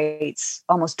basal rates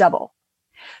almost double.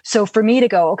 So for me to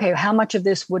go, okay, how much of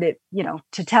this would it,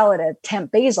 to tell it a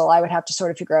temp basal, I would have to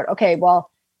sort of figure out, okay,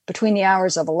 well, between the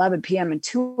hours of 11 p.m. and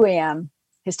 2 a.m.,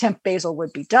 his temp basal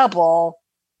would be double.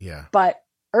 Yeah. But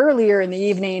earlier in the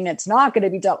evening, it's not going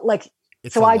to be double. Like,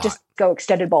 It's so a I lot. just go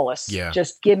extended bolus. Yeah.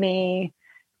 Just give me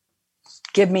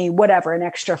whatever, an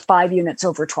extra 5 units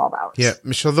over 12 hours. Yeah,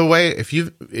 Michelle, the way,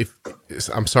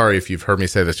 I'm sorry if you've heard me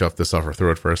say this, you'll have to suffer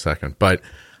through it for a second, but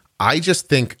I just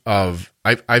think of,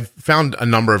 I've found a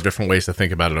number of different ways to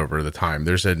think about it over the time.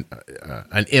 There's an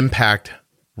impact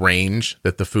range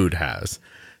that the food has,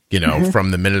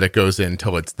 from the minute it goes in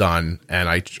till it's done. And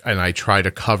I try to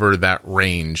cover that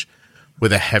range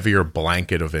with a heavier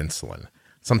blanket of insulin.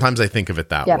 Sometimes I think of it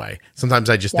that way. Sometimes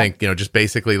I just think, just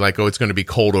basically like, oh, it's going to be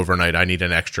cold overnight. I need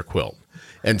an extra quilt.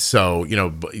 And so,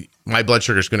 my blood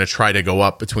sugar is going to try to go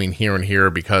up between here and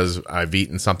here because I've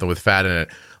eaten something with fat in it.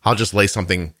 I'll just lay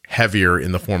something heavier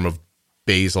in the form of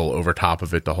basal over top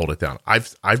of it to hold it down.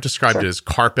 I've described it as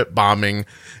carpet bombing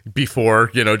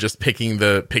before, just picking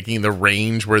the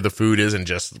range where the food is and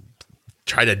just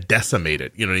try to decimate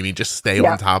it. You know what I mean? Just stay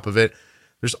on top of it.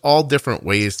 There's all different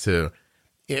ways to,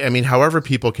 however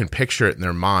people can picture it in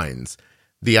their minds.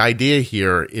 The idea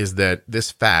here is that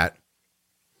this fat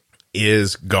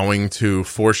is going to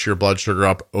force your blood sugar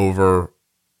up over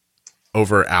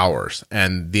hours,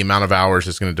 and the amount of hours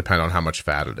is going to depend on how much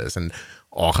fat it is and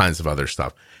all kinds of other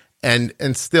stuff. And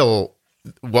still,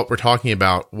 what we're talking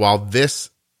about, while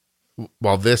this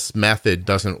method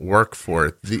doesn't work for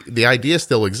it, the idea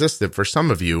still exists that for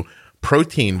some of you,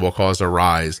 protein will cause a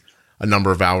rise a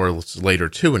number of hours later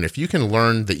too. And if you can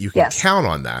learn that you can count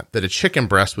on that a chicken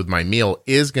breast with my meal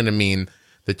is going to mean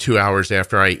that 2 hours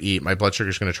after I eat, my blood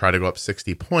sugar is going to try to go up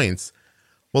 60 points.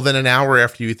 Well, then an hour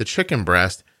after you eat the chicken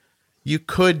breast, you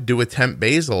could do a temp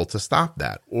basal to stop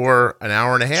that. Or an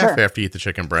hour and a half after you eat the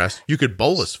chicken breast, you could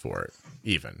bolus for it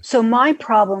even. So my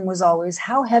problem was always,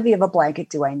 how heavy of a blanket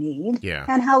do I need? Yeah.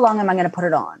 And how long am I going to put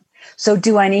it on? So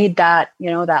do I need that,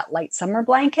 that light summer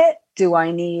blanket? Do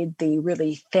I need the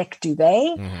really thick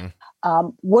duvet? Mm-hmm.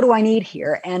 What do I need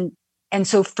here? And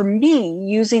so for me,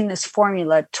 using this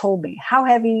formula told me, how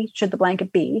heavy should the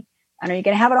blanket be? And are you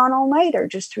going to have it on all night or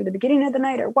just through the beginning of the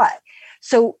night or what?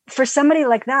 So for somebody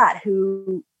like that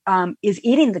who is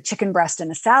eating the chicken breast in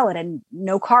a salad and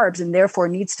no carbs and therefore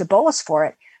needs to bolus for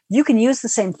it, you can use the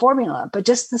same formula, but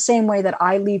just the same way that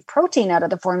I leave protein out of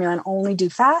the formula and only do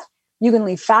fat, you can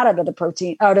leave fat out of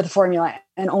the formula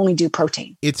and only do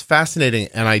protein. It's fascinating,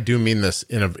 and I do mean this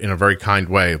in a very kind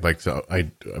way. Like, so I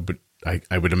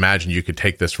would imagine you could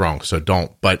take this wrong, so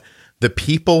don't. But the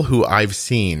people who I've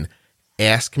seen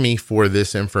ask me for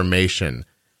this information,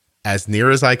 as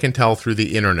near as I can tell through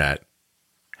the internet,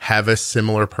 have a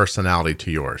similar personality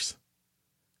to yours.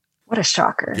 What a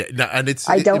shocker. Yeah, no, and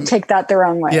I don't take that the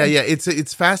wrong way. Yeah,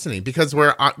 it's fascinating because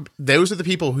those are the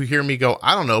people who hear me go,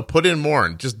 I don't know, put in more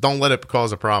and just don't let it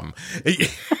cause a problem.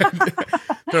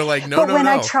 They're like, no. But when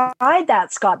I tried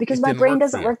that, Scott, because my brain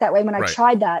doesn't work that way, when I Right.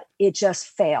 tried that, it just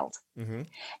failed. Mm-hmm.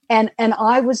 And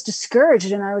I was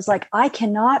discouraged, and I was like, I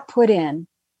cannot put in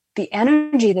the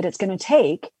energy that it's going to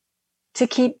take to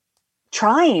keep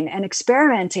trying and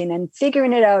experimenting and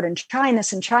figuring it out and trying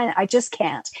this and trying it. I just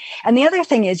can't. And the other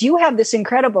thing is, you have this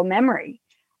incredible memory.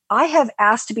 I have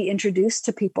asked to be introduced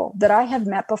to people that I have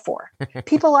met before,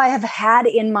 people I have had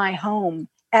in my home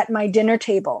at my dinner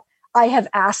table. I have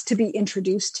asked to be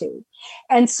introduced to.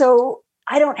 And so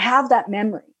I don't have that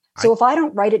memory. So if I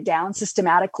don't write it down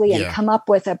systematically and come up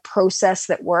with a process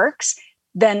that works,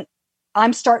 then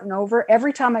I'm starting over.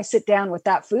 Every time I sit down with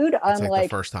that food, I'm like, the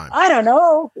first time. I don't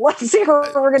know. Let's see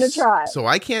what we're going to try. So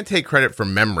I can't take credit for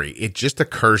memory. It just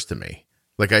occurs to me.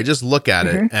 Like, I just look at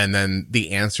it and then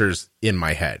the answer's in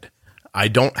my head. I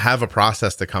don't have a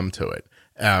process to come to it.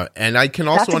 And I can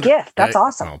also That's a gift. That's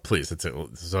awesome. Oh, please. It's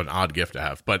an odd gift to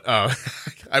have, but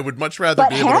I would much rather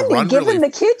be able handy, to run given the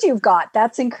kids you've got,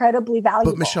 that's incredibly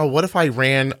valuable. But Michelle, what if I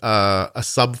ran a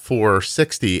sub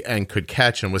 460 and could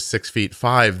catch and was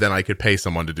 6'5"? Then I could pay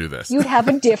someone to do this. You'd have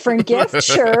a different gift,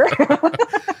 sure.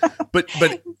 but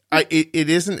it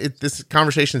isn't. This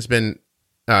conversation's been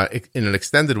in an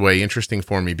extended way interesting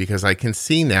for me because I can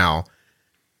see now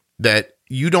that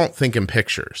you don't think in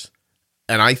pictures.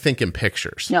 And I think in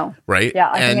pictures. No. Right?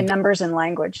 Yeah, I think in numbers and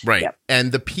language. Right. Yep.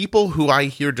 And the people who I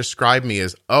hear describe me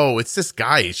as, oh, it's this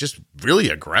guy. He's just really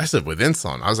aggressive with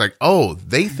insulin. I was like, oh,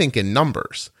 they think in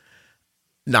numbers,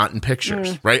 not in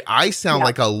pictures. Right? I sound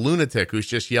like a lunatic who's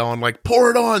just yelling like,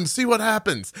 pour it on, see what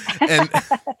happens. And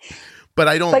but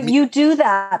I don't. But you do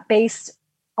that based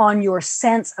on your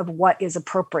sense of what is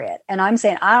appropriate. And I'm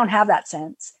saying I don't have that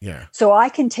sense. Yeah. So I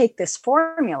can take this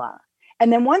formula.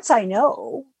 And then once I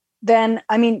know, then,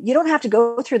 I mean, you don't have to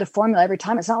go through the formula every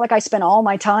time. It's not like I spend all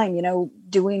my time,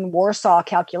 doing Warsaw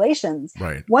calculations.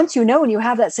 Right. Once you know and you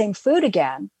have that same food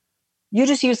again, you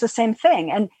just use the same thing.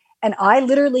 And I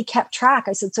literally kept track.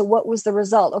 I said, so what was the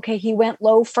result? Okay, he went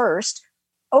low first.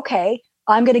 Okay,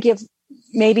 I'm going to give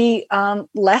maybe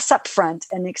less upfront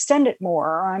and extend it more.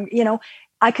 Or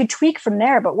I could tweak from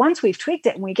there. But once we've tweaked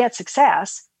it and we get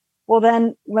success, well,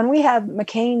 then when we have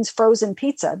McCain's frozen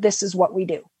pizza, this is what we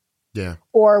do. Yeah.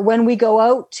 Or when we go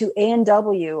out to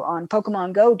A&W on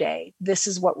Pokemon Go Day, this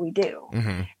is what we do.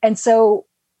 Mm-hmm. And so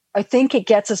I think it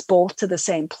gets us both to the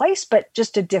same place, but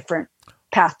just a different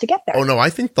path to get there. Oh, no, I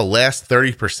think the last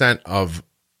 30% of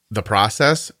the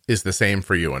process is the same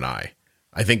for you and I.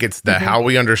 I think it's the how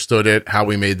we understood it, how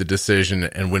we made the decision,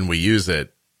 and when we use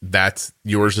it, that's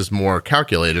yours is more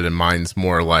calculated and mine's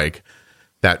more like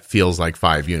that feels like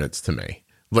 5 units to me.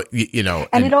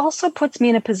 And it also puts me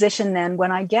in a position then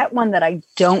when I get one that I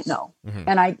don't know,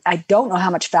 and I don't know how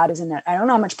much fat is in it, I don't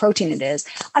know how much protein it is,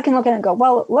 I can look at it and go,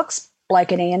 well, it looks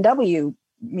like an A&W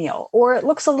meal, or it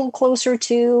looks a little closer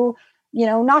to,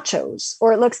 nachos,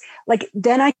 or it looks like,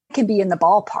 then I can be in the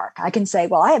ballpark. I can say,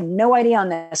 well, I have no idea on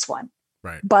this one,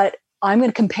 right? But I'm going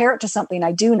to compare it to something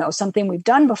I do know, something we've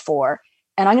done before,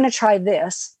 and I'm going to try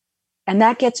this. And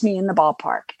that gets me in the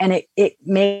ballpark, and it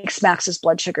makes Max's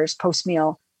blood sugars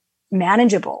post-meal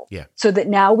manageable. Yeah. So that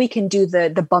now we can do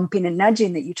the bumping and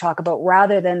nudging that you talk about,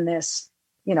 rather than this,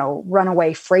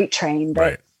 runaway freight train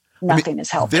that nothing is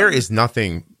helping. There is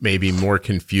nothing maybe more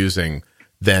confusing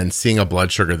than seeing a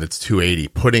blood sugar that's 280,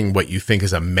 putting what you think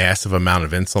is a massive amount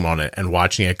of insulin on it and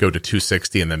watching it go to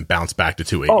 260 and then bounce back to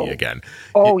 280 again.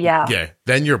 Oh, yeah. Yeah.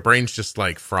 Then your brain's just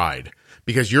like fried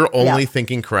because you're only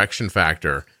thinking correction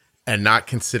factor and not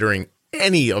considering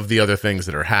any of the other things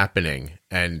that are happening.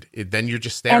 And then you're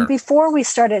just there. And before we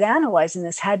started analyzing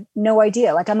this, had no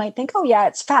idea. Like I might think, oh yeah,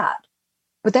 it's fat.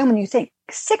 But then when you think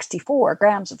 64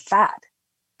 grams of fat,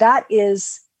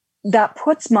 that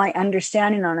puts my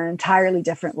understanding on an entirely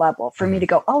different level for me to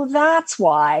go, oh, that's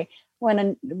why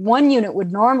when one unit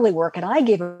would normally work and I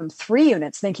gave him 3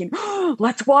 units thinking, oh,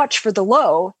 let's watch for the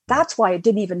low. That's why it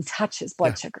didn't even touch his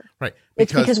blood sugar. Right.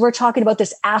 It's because we're talking about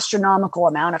this astronomical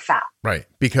amount of fat. Right.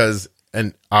 Because,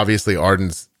 and obviously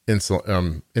Arden's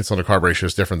insulin to carb ratio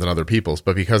is different than other people's,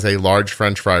 but because a large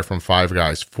French fry from Five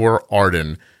Guys for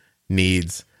Arden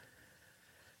needs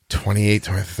 28,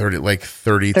 30, like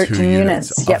 32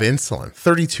 units of insulin,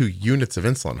 32 units of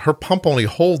insulin. Her pump only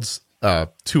holds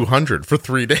 200 for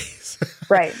 3 days.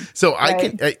 Right. So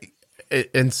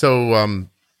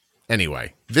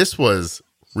anyway, this was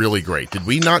really great. Did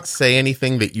we not say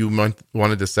anything that you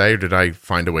wanted to say, or did I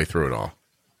find a way through it all?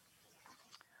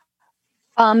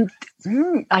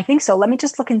 I think so. Let me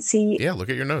just look and see. Yeah, look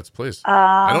at your notes, please.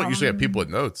 I don't usually have people with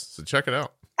notes, so check it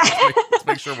out. Let's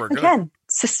make sure we're good. Again,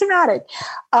 systematic.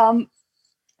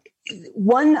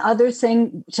 One other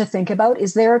thing to think about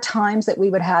is there are times that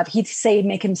we would have, he'd say,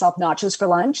 make himself nachos for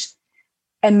lunch,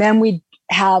 and then we'd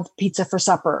have pizza for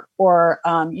supper, or,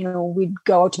 we'd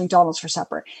go out to McDonald's for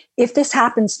supper. If this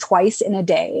happens twice in a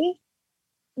day,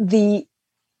 the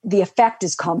effect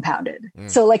is compounded.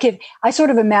 So like if I sort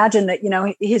of imagine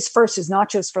that, his first is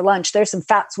nachos for lunch, there's some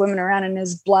fat swimming around in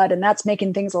his blood, and that's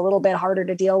making things a little bit harder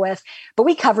to deal with, but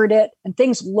we covered it and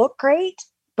things look great,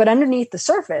 but underneath the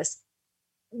surface,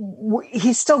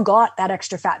 he's still got that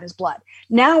extra fat in his blood.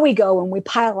 Now we go and we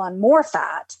pile on more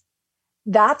fat.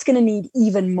 That's going to need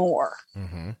even more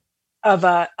of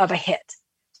a hit.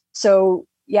 So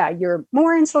yeah, your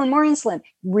more insulin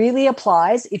really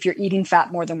applies if you're eating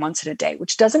fat more than once in a day,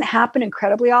 which doesn't happen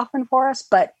incredibly often for us,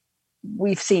 but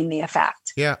we've seen the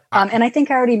effect. Yeah. And I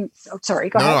think I already, sorry,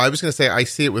 go ahead. No, I was going to say, I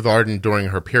see it with Arden during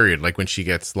her period, like when she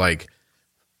gets like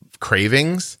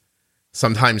cravings,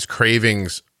 sometimes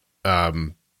cravings,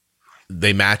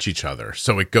 they match each other.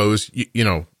 So it goes,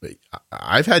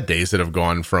 I've had days that have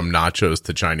gone from nachos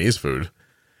to Chinese food,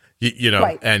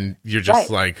 Right. and you're just Right.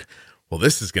 like, well,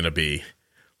 this is going to be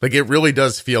like, it really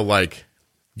does feel like,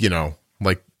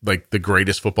 like the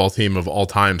greatest football team of all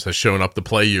times has shown up to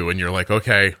play you. And you're like,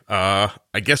 okay, I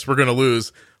guess we're going to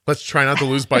lose. Let's try not to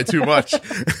lose by too much.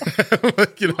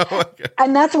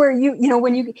 And that's where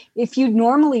if you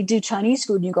normally do Chinese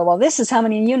food and you go, well, this is how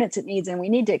many units it needs and we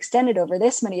need to extend it over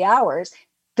this many hours.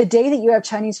 The day that you have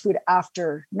Chinese food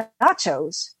after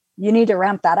nachos, you need to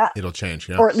ramp that up. It'll change.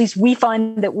 Yeah. Or at least we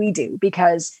find that we do,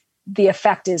 because the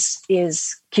effect is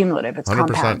cumulative. It's 100%.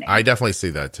 compounding. I definitely see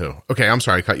that too. Okay. I'm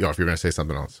sorry. I cut you off. You're going to say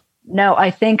something else. No,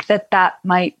 I think that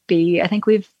might be, I think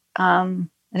we've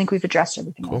addressed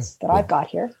everything else that I've got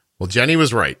here. Well, Jenny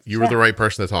was right. You were the right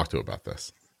person to talk to about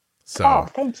this. So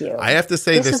thank you. I have to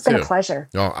say this has too. been a pleasure.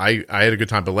 No, I had a good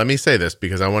time, but let me say this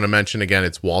because I want to mention again,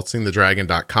 it's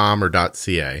waltzingthedragon.com or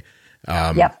 .ca.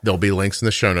 There'll be links in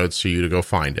the show notes for you to go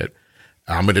find it.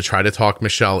 I'm going to try to talk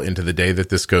Michelle into the day that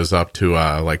this goes up to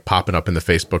like popping up in the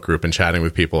Facebook group and chatting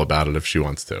with people about it if she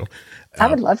wants to. I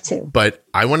would love to. But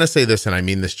I want to say this, and I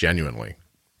mean this genuinely.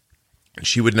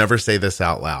 She would never say this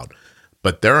out loud,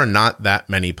 but there are not that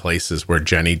many places where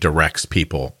Jenny directs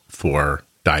people for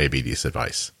diabetes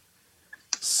advice.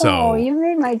 So you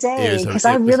made my day, because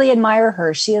I really admire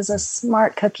her. She is a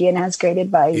smart cookie and has great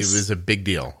advice. It was a big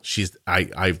deal.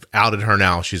 I've outed her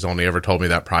now. She's only ever told me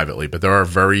that privately, but there are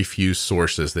very few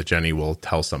sources that Jenny will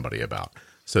tell somebody about.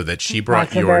 So that she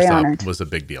brought yours up was a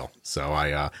big deal.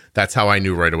 So that's how I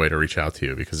knew right away to reach out to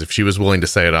you, because if she was willing to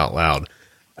say it out loud,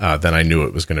 then I knew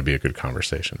it was going to be a good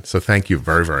conversation. So thank you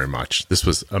very, very much. This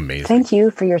was amazing. Thank you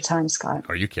for your time, Scott.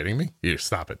 Are you kidding me? You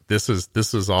stop it. This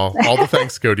is all the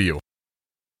thanks go to you.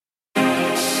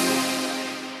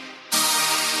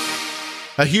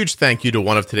 A huge thank you to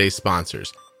one of today's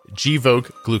sponsors,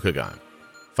 Gvoke Glucagon.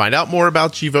 Find out more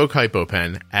about Gvoke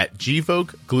HypoPen at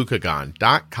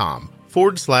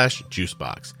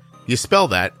gvokeglucagon.com/juicebox. You spell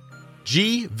that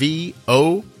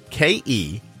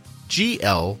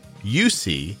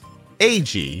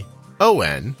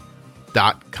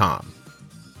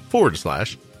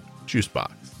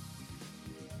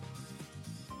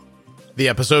The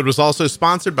episode was also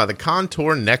sponsored by the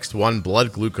Contour Next One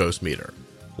blood glucose meter.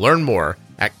 Learn more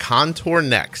at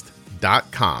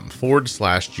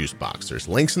contournext.com/juicebox. There's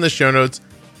links in the show notes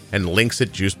and links at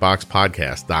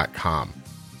juiceboxpodcast.com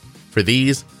for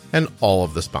these and all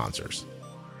of the sponsors.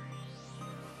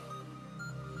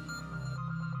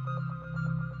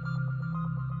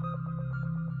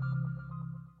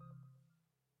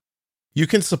 You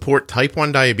can support type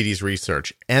 1 diabetes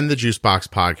research and the Juicebox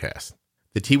podcast.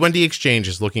 The T1D Exchange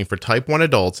is looking for type 1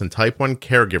 adults and type 1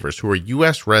 caregivers who are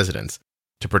U.S. residents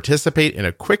to participate in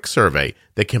a quick survey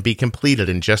that can be completed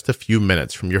in just a few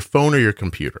minutes from your phone or your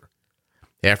computer.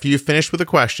 After you finish with the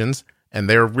questions, and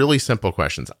they're really simple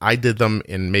questions, I did them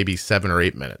in maybe 7 or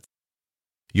 8 minutes,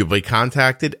 you'll be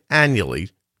contacted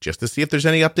annually just to see if there's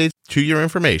any updates to your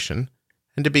information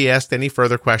and to be asked any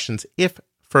further questions if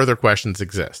further questions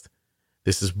exist.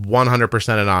 This is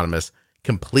 100% anonymous,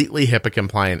 completely HIPAA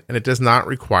compliant, and it does not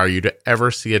require you to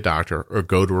ever see a doctor or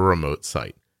go to a remote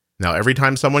site. Now, every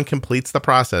time someone completes the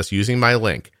process using my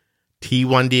link,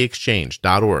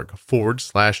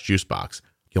 t1dexchange.org/juicebox,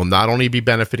 you'll not only be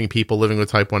benefiting people living with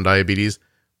type 1 diabetes,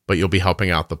 but you'll be helping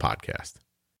out the podcast.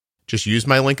 Just use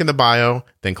my link in the bio,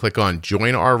 then click on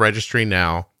Join Our Registry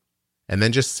Now, and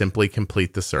then just simply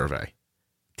complete the survey.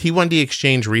 T1D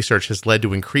Exchange research has led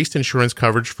to increased insurance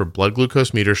coverage for blood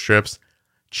glucose meter strips,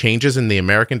 changes in the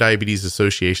American Diabetes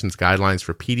Association's guidelines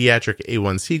for pediatric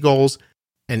A1C goals,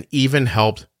 and even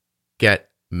helped get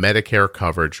Medicare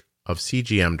coverage of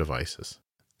CGM devices.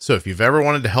 So if you've ever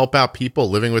wanted to help out people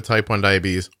living with type 1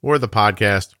 diabetes, or the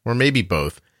podcast, or maybe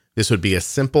both, this would be a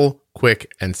simple,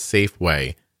 quick, and safe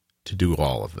way to do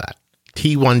all of that.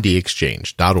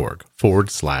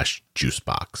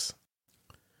 t1dexchange.org/juicebox.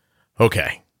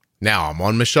 Okay, now I'm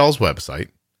on Michelle's website,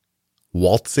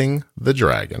 Waltzing the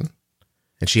Dragon,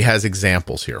 and she has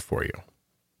examples here for you.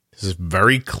 This is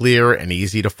very clear and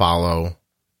easy to follow.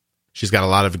 She's got a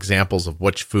lot of examples of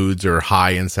which foods are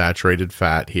high in saturated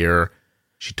fat here.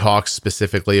 She talks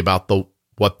specifically about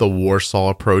what the Warsaw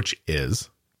approach is,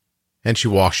 and she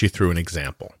walks you through an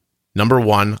example. Number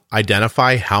 1,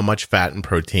 identify how much fat and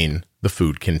protein the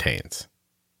food contains.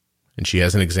 And she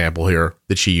has an example here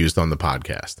that she used on the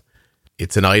podcast.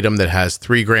 It's an item that has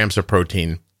 3 grams of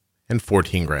protein and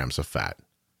 14 grams of fat.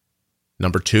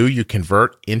 Number 2, you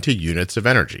convert into units of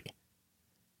energy.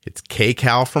 It's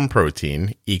kcal from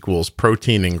protein equals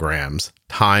protein in grams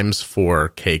times 4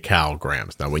 kcal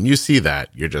grams. Now, when you see that,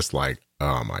 you're just like,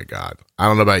 oh my God. I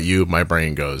don't know about you. My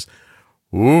brain goes,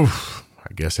 oof,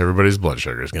 I guess everybody's blood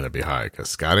sugar is going to be high because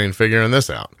Scott ain't figuring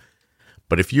this out.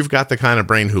 But if you've got the kind of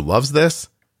brain who loves this,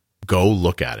 go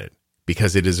look at it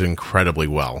because it is incredibly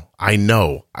well. I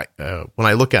know when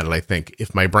I look at it, I think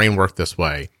if my brain worked this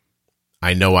way,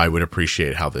 I know I would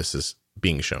appreciate how this is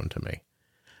being shown to me.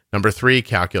 Number 3,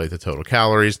 calculate the total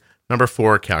calories. Number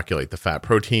 4, calculate the fat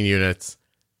protein units.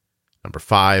 Number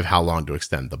 5, how long to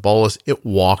extend the bolus. It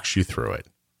walks you through it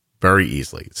very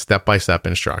easily. Step-by-step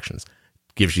instructions.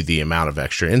 Gives you the amount of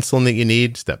extra insulin that you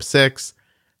need. Step 6.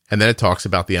 And then it talks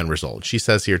about the end result. She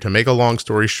says here, to make a long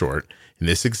story short, in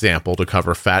this example, to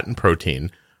cover fat and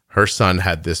protein, her son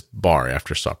had this bar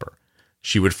after supper.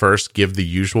 She would first give the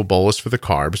usual bolus for the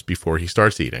carbs before he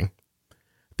starts eating.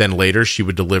 Then later, she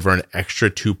would deliver an extra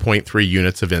 2.3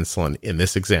 units of insulin in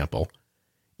this example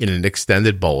in an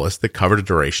extended bolus that covered a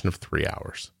duration of 3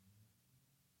 hours.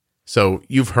 So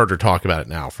you've heard her talk about it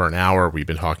now. For an hour, we've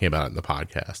been talking about it in the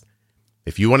podcast.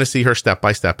 If you want to see her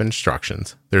step-by-step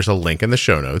instructions, there's a link in the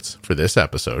show notes for this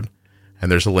episode,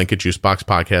 and there's a link at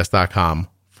juiceboxpodcast.com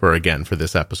for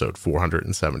this episode,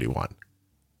 471.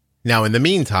 Now, in the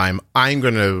meantime, I'm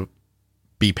going to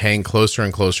be paying closer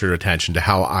and closer attention to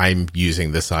how I'm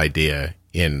using this idea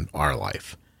in our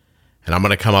life. And I'm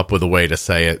going to come up with a way to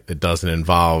say it that doesn't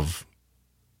involve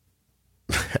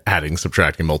adding,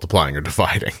 subtracting, multiplying, or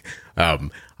dividing. I'm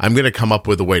going to come up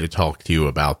with a way to talk to you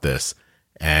about this,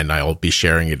 and I'll be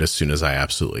sharing it as soon as I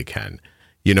absolutely can.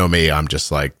 You know me, I'm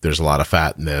just like, there's a lot of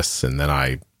fat in this, and then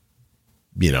I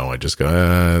just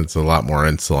go, it's a lot more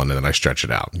insulin, and then I stretch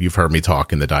it out. You've heard me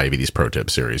talk in the Diabetes Pro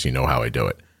Tip series. You know how I do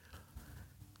it.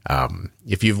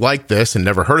 If you've liked this and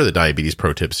never heard of the Diabetes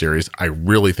Pro Tip series, I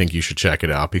really think you should check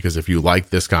it out, because if you like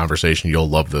this conversation, you'll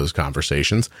love those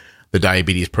conversations. The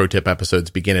Diabetes Pro Tip episodes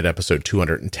begin at episode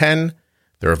 210.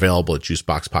 They're available at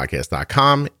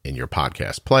juiceboxpodcast.com in your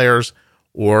podcast players,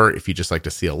 or if you just like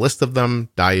to see a list of them,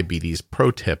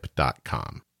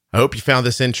 diabetesprotip.com. I hope you found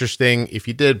this interesting. If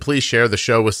you did, please share the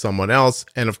show with someone else.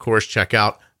 And of course, check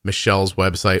out Michelle's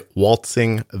website,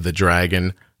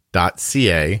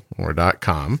 waltzingthedragon.ca or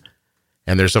 .com.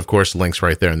 And there's, of course, links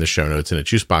right there in the show notes and at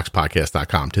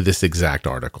juiceboxpodcast.com to this exact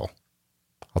article.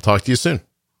 I'll talk to you soon.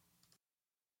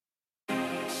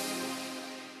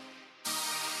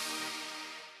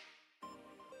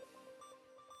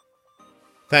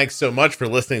 Thanks so much for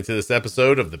listening to this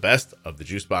episode of the Best of the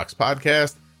Juicebox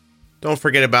Podcast. Don't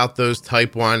forget about those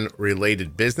type 1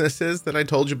 related businesses that I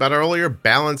told you about earlier.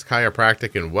 Balance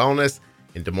Chiropractic and Wellness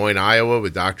in Des Moines, Iowa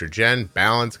with Dr. Jen.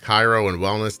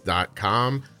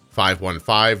 BalanceChiroandWellness.com.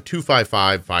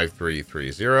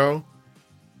 515-255-5330.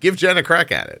 Give Jen a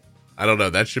crack at it. I don't know.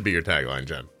 That should be your tagline,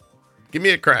 Jen. Give me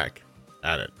a crack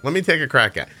at it. Let me take a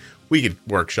crack at it. We could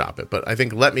workshop it, but I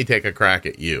think let me take a crack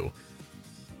at you.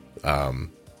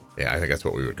 Yeah, I think that's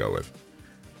what we would go with.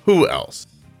 Who else?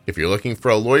 If you're looking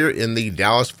for a lawyer in the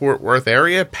Dallas-Fort Worth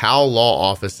area,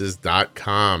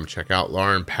 PowellLawOffices.com. Check out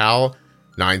Lauren Powell,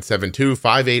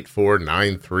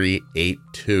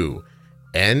 972-584-9382.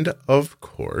 And, of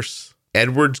course,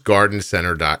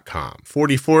 EdwardsGardenCenter.com,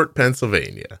 40 Fort,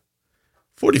 Pennsylvania.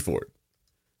 40 Fort,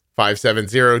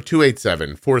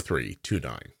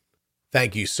 570-287-4329.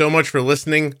 Thank you so much for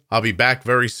listening. I'll be back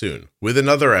very soon with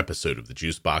another episode of the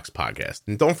Juicebox Podcast.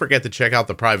 And don't forget to check out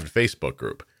the private Facebook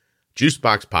group,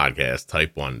 Juicebox Podcast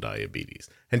Type 1 Diabetes.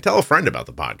 And tell a friend about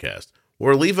the podcast,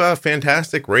 or leave a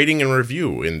fantastic rating and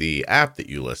review in the app that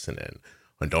you listen in.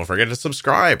 And don't forget to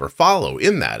subscribe or follow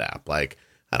in that app, like,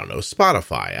 I don't know,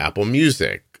 Spotify, Apple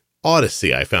Music,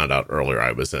 Odyssey. I found out earlier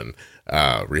I was in.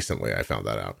 Recently I found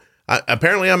that out.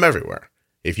 Apparently I'm everywhere.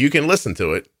 If you can listen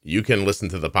to it, you can listen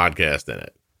to the podcast in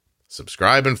it.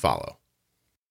 Subscribe and follow.